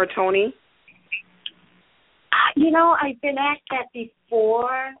or Tony? I've been asked that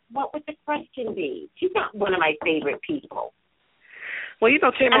before. What would the question be? She's not one of my favorite people. Well,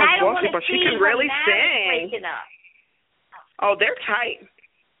 Tamar's bossy, but she can really sing. Oh, they're tight.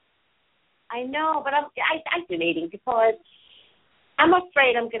 I know, but I'm fascinating because I'm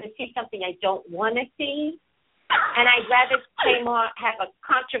afraid I'm going to see something I don't want to see, and I'd rather Tamar have a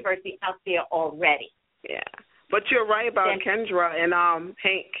controversy out there already. Yeah, but you're right about Kendra and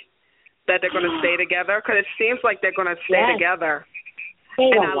Hank, that they're going to stay together, because it seems like they're going to stay together. They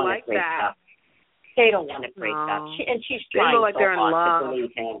don't and I like break that. Up. They don't want to break up. She's trying look like so they're in hard love. to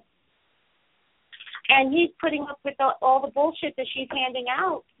believe him. And he's putting up with all the bullshit that she's handing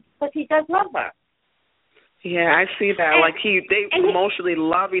out, because he does love her. Yeah, I see that. They emotionally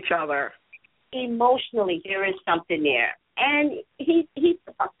love each other. Emotionally, there is something there. And he's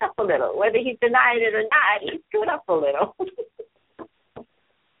fucked up a little. Whether he's denying it or not, he's screwed up a little.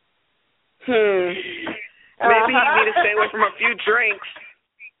 Maybe you need to stay away from a few drinks.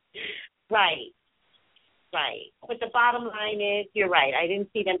 Right. But the bottom line is, you're right. I didn't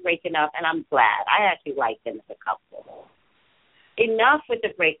see them breaking up, and I'm glad. I actually like them as a couple. Enough with the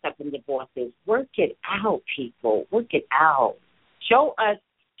breakup and divorces. Work it out, people. Work it out. Show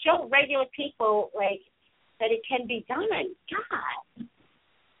regular people that it can be done. God.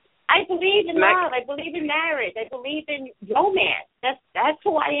 I believe in love. I believe in marriage. I believe in romance. That's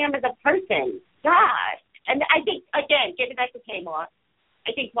who I am as a person. God. And I think, again, getting back to Tamar,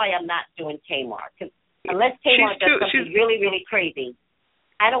 I think why I'm not doing Tamar. Because unless Tamar does something really, really crazy,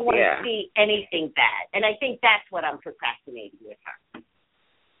 I don't want to see anything bad. And I think that's what I'm procrastinating with her.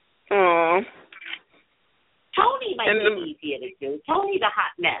 Aww. Tony might be easier to do. Tony's a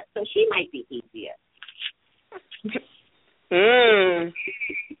hot mess, so she might be easier.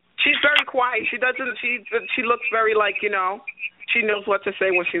 She's very quiet. She looks very she knows what to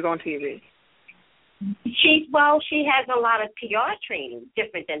say when she's on TV. She has a lot of PR training,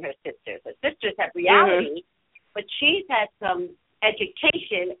 different than her sisters. Her sisters have reality, but she's had some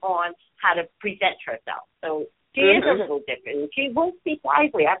education on how to present herself. So she is a little different. She will speak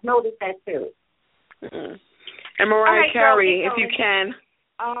wisely. I've noticed that too. And Mariah Carey, if you can.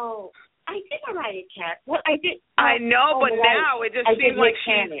 Oh, I did Mariah Carey. Well, I did. I know, but now it just seems like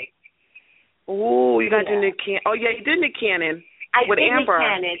she's. Ooh, you got to do Nick Cannon. Oh, yeah, you did Nick Cannon with Amber. Nick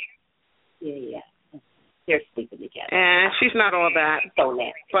Cannon. Yeah. They're sleeping together. And she's not all that. So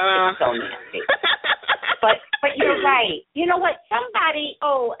nasty. So nasty. But you're right. You know what? Somebody,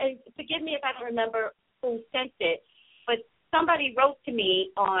 and forgive me if I don't remember who sent it, but somebody wrote to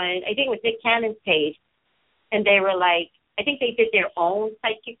me on, I think it was Nick Cannon's page, and they were like, I think they did their own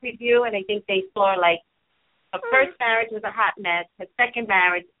psychic review, and I think they saw her first marriage was a hot mess, her second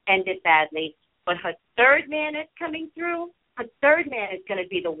marriage ended badly, but her third man is coming through. Her third man is going to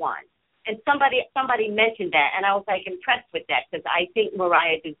be the one. And somebody mentioned that, and I was impressed with that, because I think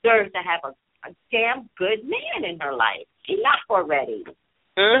Mariah deserves to have a damn good man in her life. Enough already.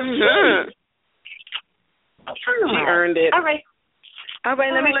 Mm-hmm. She earned it. All right,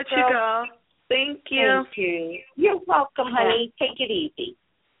 let me let you go. Thank you. Thank you. You're welcome, honey. Take it easy.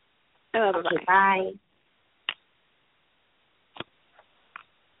 Okay, bye.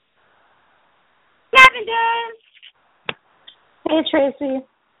 Lavender. Hey, Tracy.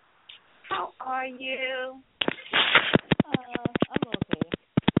 How are you? I'm okay.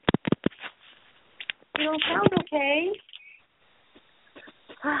 You don't sound okay.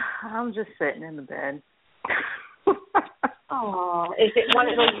 I'm just sitting in the bed. Oh, is it one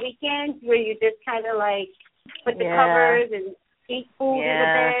of those weekends where you just kind of put the covers and eat food in the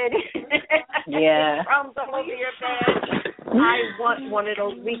bed? Yeah. Crumbs all over your bed. I want one of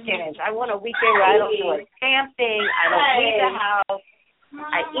those weekends. I want a weekend where I don't do a damn thing. I don't leave the house.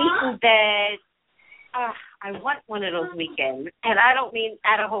 I eat in bed. I want one of those weekends, and I don't mean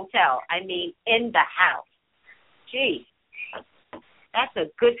at a hotel. I mean in the house. Gee, that's a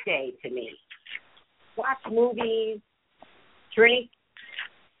good day to me. Watch movies, drink.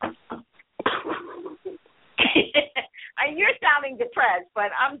 You're sounding depressed,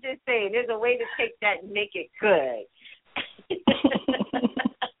 but I'm just saying there's a way to take that and make it good.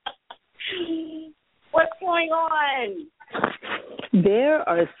 What's going on? There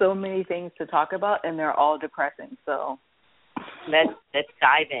are so many things to talk about, and they're all depressing. So let's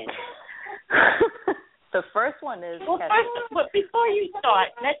dive in. The first one is but before you start,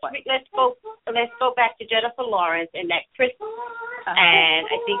 let's go back to Jennifer Lawrence and that Chris. And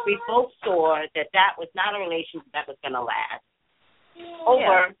I think we both saw that was not a relationship that was going to last. Over.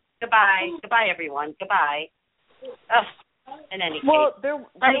 Yeah. Goodbye, everyone. Goodbye. In any case, there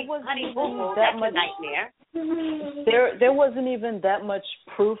wasn't even that much nightmare. There wasn't even that much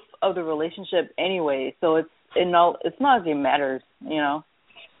proof of the relationship anyway, so it's not like it matters, you know.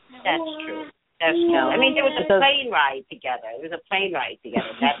 That's true. That's true. I mean, there was a plane ride together.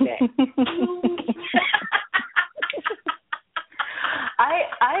 That's it.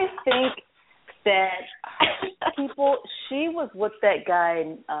 I think that she was with that guy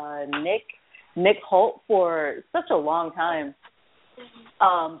Nick Holt for such a long time,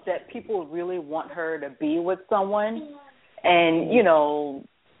 that people really want her to be with someone, and you know,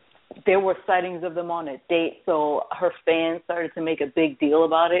 there were sightings of them on a date, so her fans started to make a big deal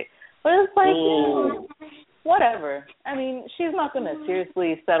about it. But it's like, whatever. I mean, she's not going to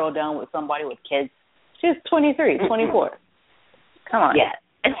seriously settle down with somebody with kids. She's 23, 24. Come on. Yeah.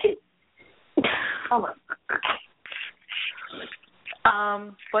 Come on.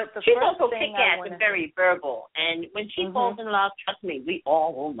 But she's also kick-ass and very verbal. And when she falls in love, trust me, we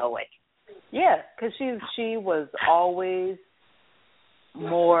all will know it. Yeah, because she was always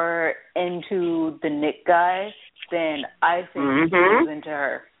more into the Nick guy than I think he was into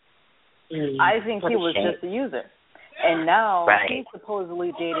her. I think he was just a user. And now he's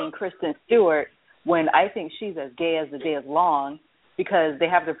supposedly dating Kristen Stewart when I think she's as gay as the day is long because they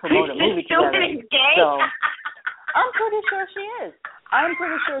have to promote a movie together. So I'm pretty sure she is. I'm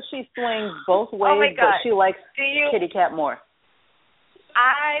pretty sure she swings both ways, but she likes Kitty Cat more.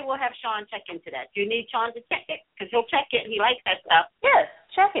 I will have Sean check into that. Do you need Sean to check it? Because he'll check it. He likes that stuff. Yes,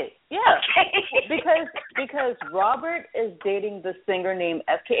 check it. Yeah. because Robert is dating the singer named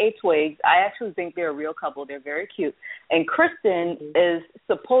FKA Twigs. I actually think they're a real couple. They're very cute. And Kristen is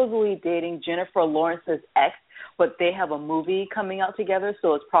supposedly dating Jennifer Lawrence's ex, but they have a movie coming out together,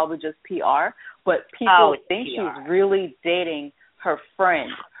 so it's probably just PR. But people think she's really dating her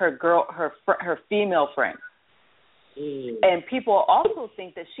friend, her female friend. And people also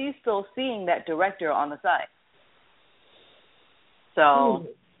think that she's still seeing that director on the side. So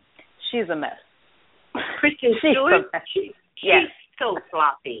she's a mess. Kristen Stewart, she's so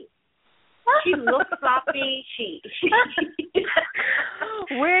sloppy. She looks sloppy. She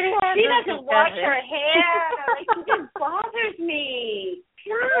doesn't wash her hair. Like, it just bothers me.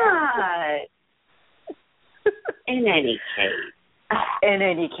 God. In any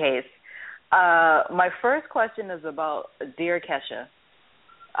case. My first question is about Dear Kesha.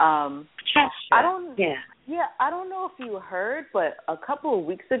 I don't know if you heard, but a couple of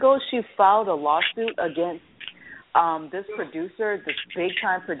weeks ago she filed a lawsuit against this big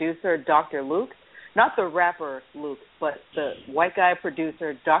time producer, Dr. Luke, not the rapper Luke, but the white guy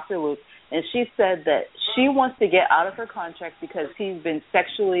producer, Dr. Luke, and she said that she wants to get out of her contract because he's been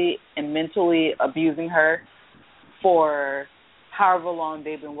sexually and mentally abusing her for however long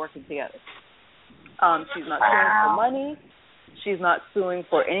they've been working together. She's not suing for money. She's not suing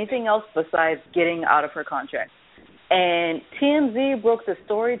for anything else besides getting out of her contract. And TMZ broke the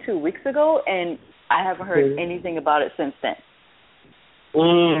story 2 weeks ago, and I haven't heard anything about it since then.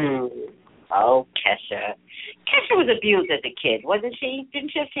 Oh, Kesha. Kesha was abused as a kid, wasn't she?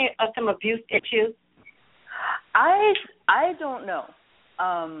 Didn't she have some abuse issues? I don't know.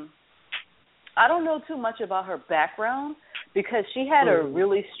 I don't know too much about her background because she had a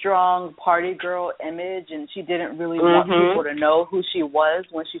really strong party girl image, and she didn't really want people to know who she was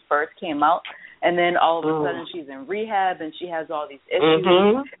when she first came out. And then all of a sudden she's in rehab and she has all these issues.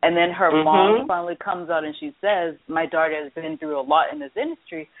 And then her mom finally comes out and she says, my daughter has been through a lot in this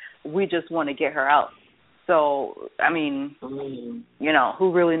industry. We just want to get her out. So, I mean, you know,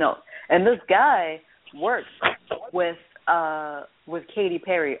 who really knows? And this guy works with Katy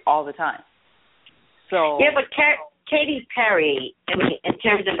Perry all the time. So yeah, but Katy Perry, I mean, in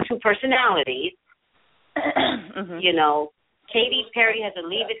terms of two personalities, you know, Katy Perry has a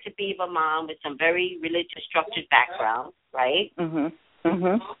Leave It to Beaver mom with some very religious structured background, right?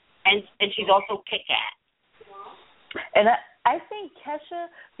 and she's also kick-ass. And I think Kesha,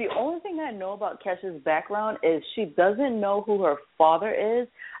 the only thing I know about Kesha's background is she doesn't know who her father is.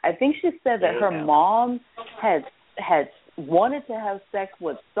 I think she said that her mom had wanted to have sex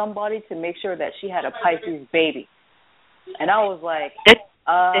with somebody to make sure that she had a Pisces baby. And I was like,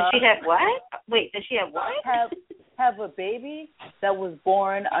 Did she have what? Wait, did she have what? Have a baby that was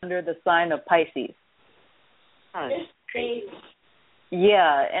born under the sign of Pisces. Oh, that's crazy.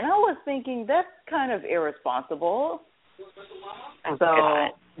 Yeah, and I was thinking that's kind of irresponsible. Oh, so,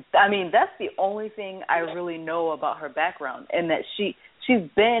 God. I mean, that's the only thing I really know about her background, and that she's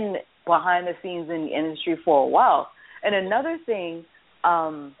been behind the scenes in the industry for a while. And another thing,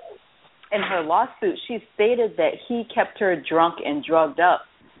 in her lawsuit, she stated that he kept her drunk and drugged up,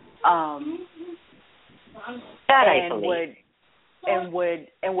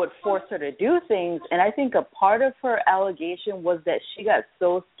 would force her to do things. And I think a part of her allegation was that she got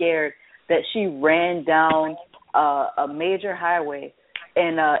so scared that she ran down a major highway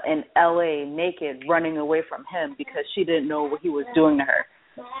in L.A. naked, running away from him because she didn't know what he was doing to her.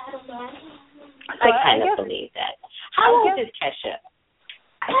 I kind of believe that. How old is Kesha?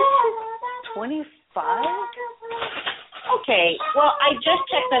 I think she's 25. Okay. Well, I just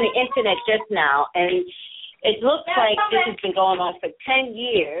checked on the internet just now, and it looks like this has been going on for 10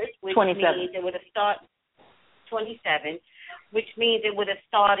 years, which 27. means it would have started 27, which means it would have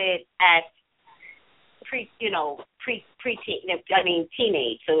started at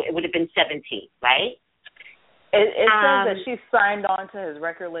teenage. So it would have been 17, right? It says that she signed on to his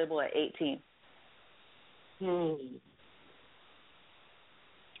record label at 18.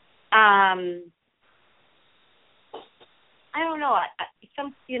 I don't know.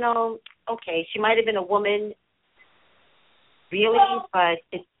 Okay, she might have been a woman, really, but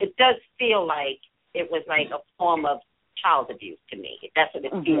it does feel like it was like a form of child abuse to me. That's what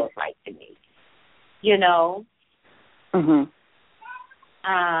it feels like to me. You know? Mhm.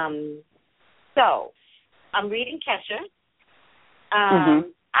 So, I'm reading Kesha.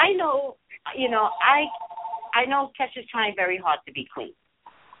 I know, I know Kesha's trying very hard to be clean.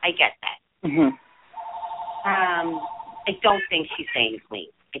 I get that. I don't think she's staying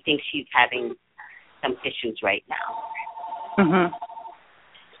clean. I think she's having some issues right now.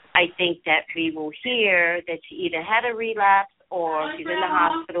 I think that we will hear that she either had a relapse or she's in the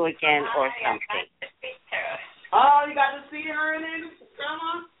hospital again or something. Oh, you got to see her in it,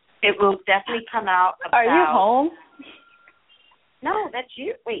 Grandma? It will definitely come out about... Are you home? No, that's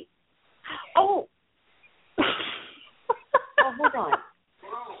you. Wait. Oh. Oh, hold on.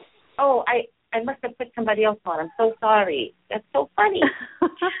 Oh, I must have put somebody else on. I'm so sorry. That's so funny.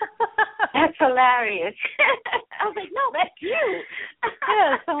 That's hilarious. I was like, no, that's you.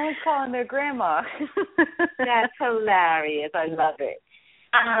 Yeah, someone's calling their grandma. That's hilarious. I love it.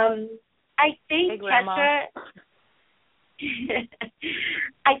 I think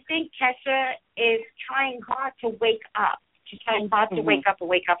Kesha is trying hard to wake up. She's trying hard to wake up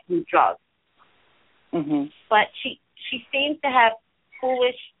from drugs. But she seems to have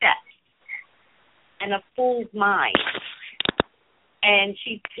foolish steps and a fool's mind. And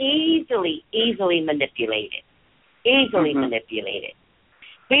she's easily manipulated. Manipulated.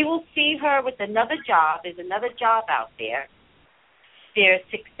 We will see her with another job. There's another job out there. There's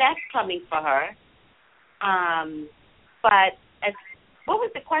success coming for her. But what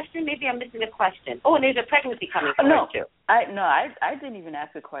was the question? Maybe I'm missing the question. Oh, and there's a pregnancy coming for her, too. I didn't even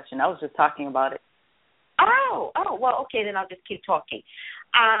ask a question. I was just talking about it. Oh, well, okay, then I'll just keep talking.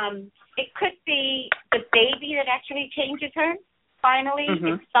 It could be the baby that actually changes her, finally.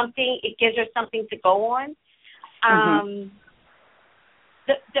 It's something, it gives her something to go on.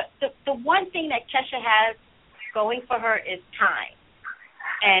 The one thing that Kesha has going for her is time.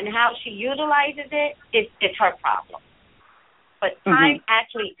 And how she utilizes it is her problem. But time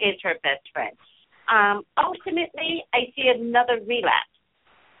actually is her best friend. Ultimately, I see another relapse.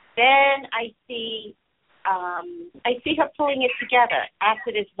 Then I see her pulling it together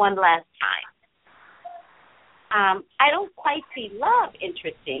after this one last time. I don't quite see love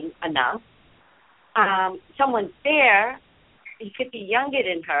interesting enough. Someone's there. He could be younger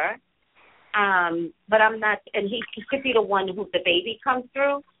than her. But I'm not, and he could be the one who the baby comes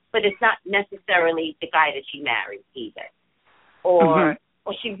through, but it's not necessarily the guy that she married either. Or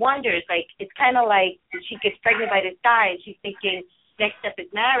she wonders, like, it's kind of like she gets pregnant by this guy and she's thinking next step is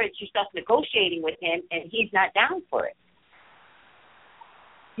marriage. She starts negotiating with him and he's not down for it.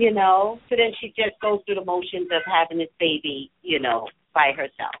 You know? So then she just goes through the motions of having this baby, you know, by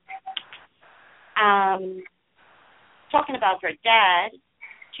herself. Talking about her dad,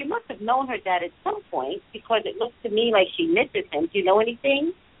 she must have known her dad at some point because it looks to me like she misses him. Do you know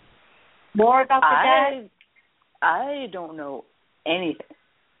anything more about the dad? I don't know anything.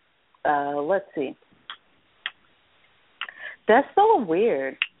 Let's see. That's so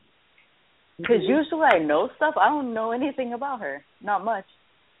weird. Because usually I know stuff. I don't know anything about her. Not much.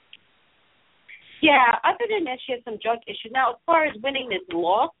 Yeah, other than that, she has some drug issues. Now, as far as winning this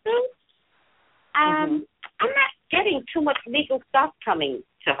lawsuit, I'm not getting too much legal stuff coming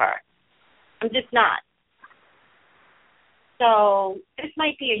to her. I'm just not. So this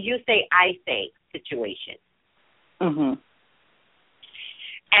might be a you say, I say situation. Mhm.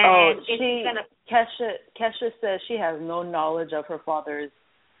 And Kesha says she has no knowledge of her father's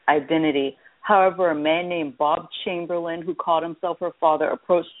identity. However, a man named Bob Chamberlain, who called himself her father,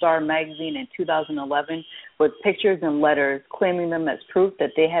 approached Star magazine in 2011 with pictures and letters claiming them as proof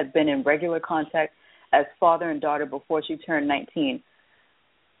that they had been in regular contact as father and daughter before she turned 19.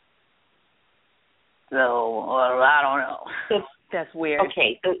 So, I don't know. That's weird.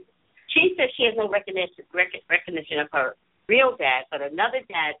 Okay, so she says she has no recognition of her real dad, but another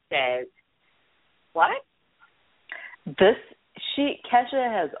dad says, what?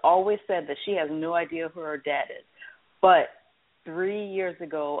 Kesha has always said that she has no idea who her dad is. But 3 years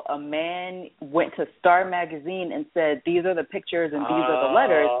ago, a man went to Star magazine and said, these are the pictures and these are the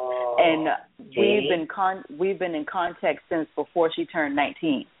letters. And we've been in contact since before she turned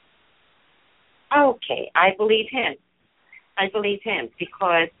 19. Okay, I believe him.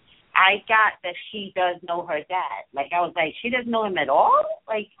 Because I got that she does know her dad. Like, I was like, she doesn't know him at all?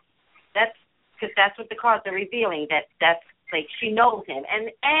 Like, that's because that's what the cards are revealing, that's like she knows him.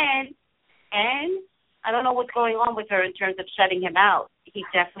 And I don't know what's going on with her in terms of shutting him out. He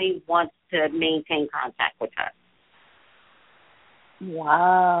definitely wants to maintain contact with her.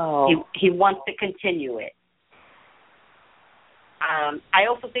 Wow. He wants to continue it. I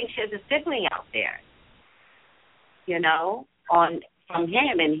also think she has a sibling out there, from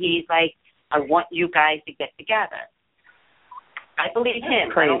him, and he's like, I want you guys to get together. I believe him.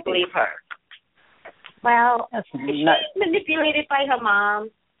 Crazy. I don't believe her. Well, she's manipulated by her mom.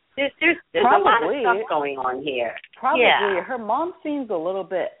 There's a lot of stuff going on here. Probably. Yeah. Her mom seems a little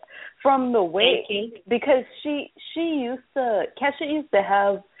bit, from the way, because Kesha used to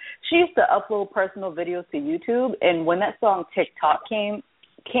upload personal videos to YouTube, and when that song TikTok came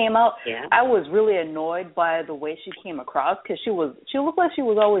out, I was really annoyed by the way she came across, because she looked like she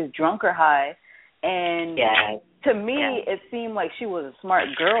was always drunk or high, and to me it seemed like she was a smart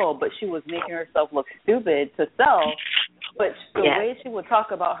girl, but she was making herself look stupid to sell. But the way she would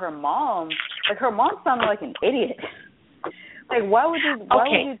talk about her mom, like her mom sounded like an idiot. Like why would you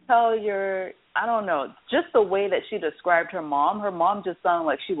tell your, I don't know, just the way that she described her mom just sounded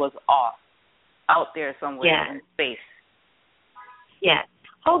like she was off out there somewhere in space. Yeah.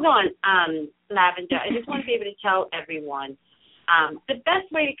 Hold on, Lavender. I just want to be able to tell everyone, the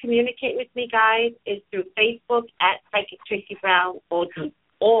best way to communicate with me, guys, is through Facebook at Psychic Tracy Brown or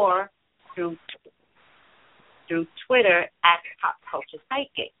through Twitter at Pop Culture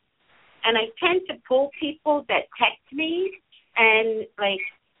Psychic. And I tend to pull people that text me and like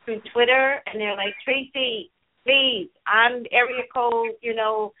through Twitter, and they're like, Tracy, please, I'm area code,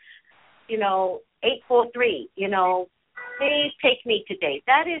 843, please take me today.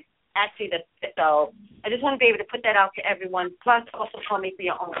 That is actually so I just want to be able to put that out to everyone, plus also call me for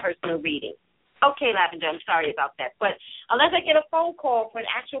your own personal reading. Okay, Lavender, I'm sorry about that. But unless I get a phone call for an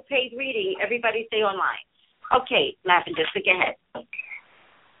actual paid reading, everybody stay online. Okay, Lavender, so go ahead.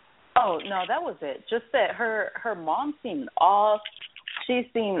 Oh, no, that was it. Just that her mom seemed off. She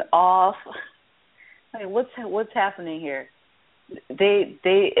seemed off. Like, what's happening here?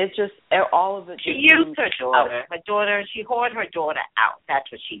 It's just all of it. She used her daughter. Her daughter, she whored her daughter out.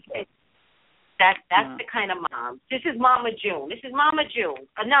 That's what she did. That's the kind of mom. This is Mama June.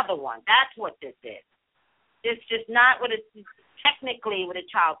 Another one. That's what this is. It's just not what it's technically with a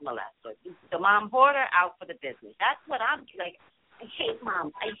child molester. The mom whored her out for the business. That's what I'm like. I hate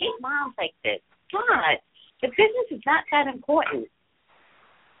moms like this. God, the business is not that important.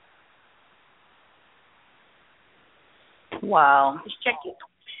 Wow. Just checking.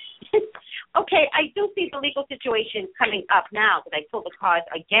 Okay, I do see the legal situation coming up now because I pulled the cards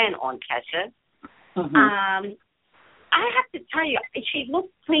again on Kesha. Mm-hmm. I have to tell you, she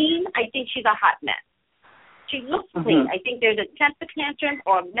looks clean. I think she's a hot mess. She looks clean. I think there's a temper tantrum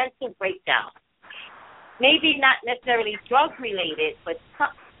or a mental breakdown. Maybe not necessarily drug-related, but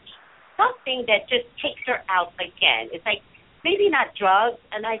something that just takes her out again. It's like maybe not drugs,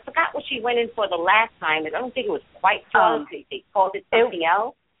 and I forgot what she went in for the last time. I don't think it was quite drugs. They called it something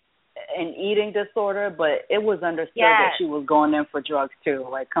else. An eating disorder, but it was understood that she was going in for drugs, too.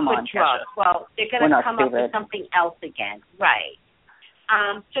 Like, come on, drugs. Kesha. Well, they're going to come up with something else again. Right.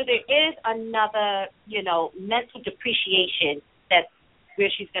 So there is another, mental depreciation that's where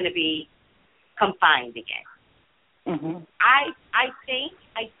she's going to be confined again. Mm-hmm. I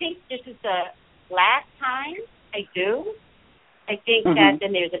think this is the last time. I do. I think that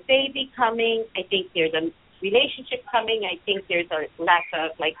then there's a baby coming. I think there's a relationship coming. I think there's a lack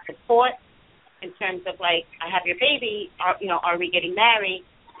of support in terms of I have your baby. Are we getting married?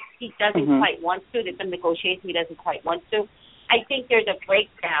 He doesn't quite want to. There's some negotiation. He doesn't quite want to. I think there's a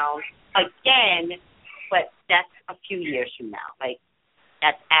breakdown again, but that's a few years from now.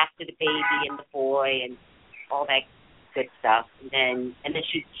 That's after the baby and the boy and all that good stuff. And then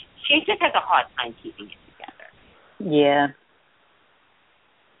she just has a hard time keeping it together. Yeah.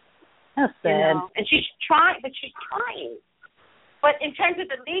 That's sad. And she's trying. But in terms of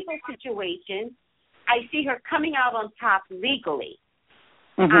the legal situation, I see her coming out on top legally.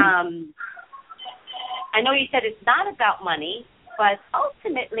 Mm-hmm. I know you said it's not about money, but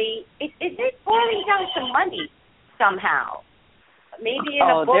ultimately, it is boiling down to money somehow. Maybe in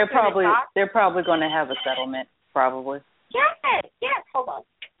a book they're probably going to have a settlement, probably. Yes. Hold on.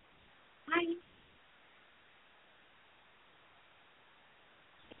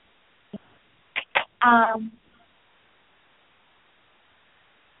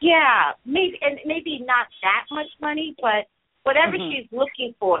 Maybe not that much money, but whatever she's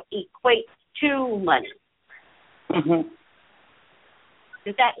looking for equates to money. Mm-hmm.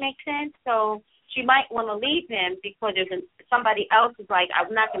 Does that make sense? So she might want to leave him because there's somebody else who's like,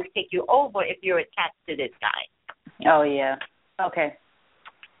 I'm not going to take you over if you're attached to this guy. Oh, yeah. Okay.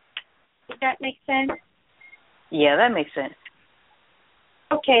 Does that make sense? Yeah, that makes sense.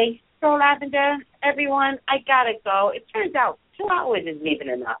 Okay. So, Lavender, everyone, I got to go. It turns out 2 hours isn't even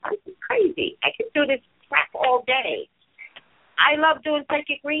enough. This is crazy. I could do this crap all day. I love doing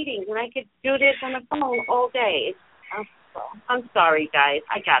psychic readings, and I could do this on the phone all day. I'm sorry, guys.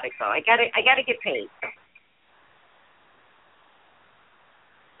 I gotta go. I gotta get paid.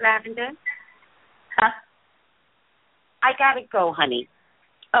 Lavender? Huh? I gotta go, honey.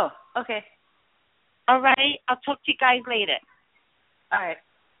 Oh, okay. All right. I'll talk to you guys later. All right.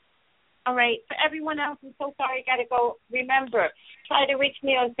 All right. For everyone else, I'm so sorry. I gotta go. Remember, try to reach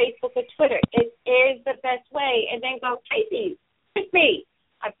me on Facebook or Twitter. It is the best way. And then go, Tracy, pick me.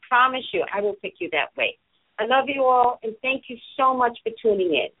 I promise you, I will pick you that way. I love you all, and thank you so much for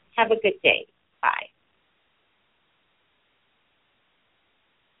tuning in. Have a good day. Bye.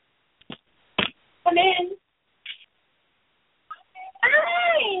 Come in.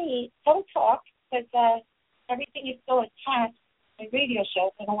 Hi. Don't talk, because everything is still attached to my radio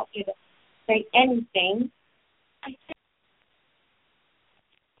show, so I don't want you to say anything.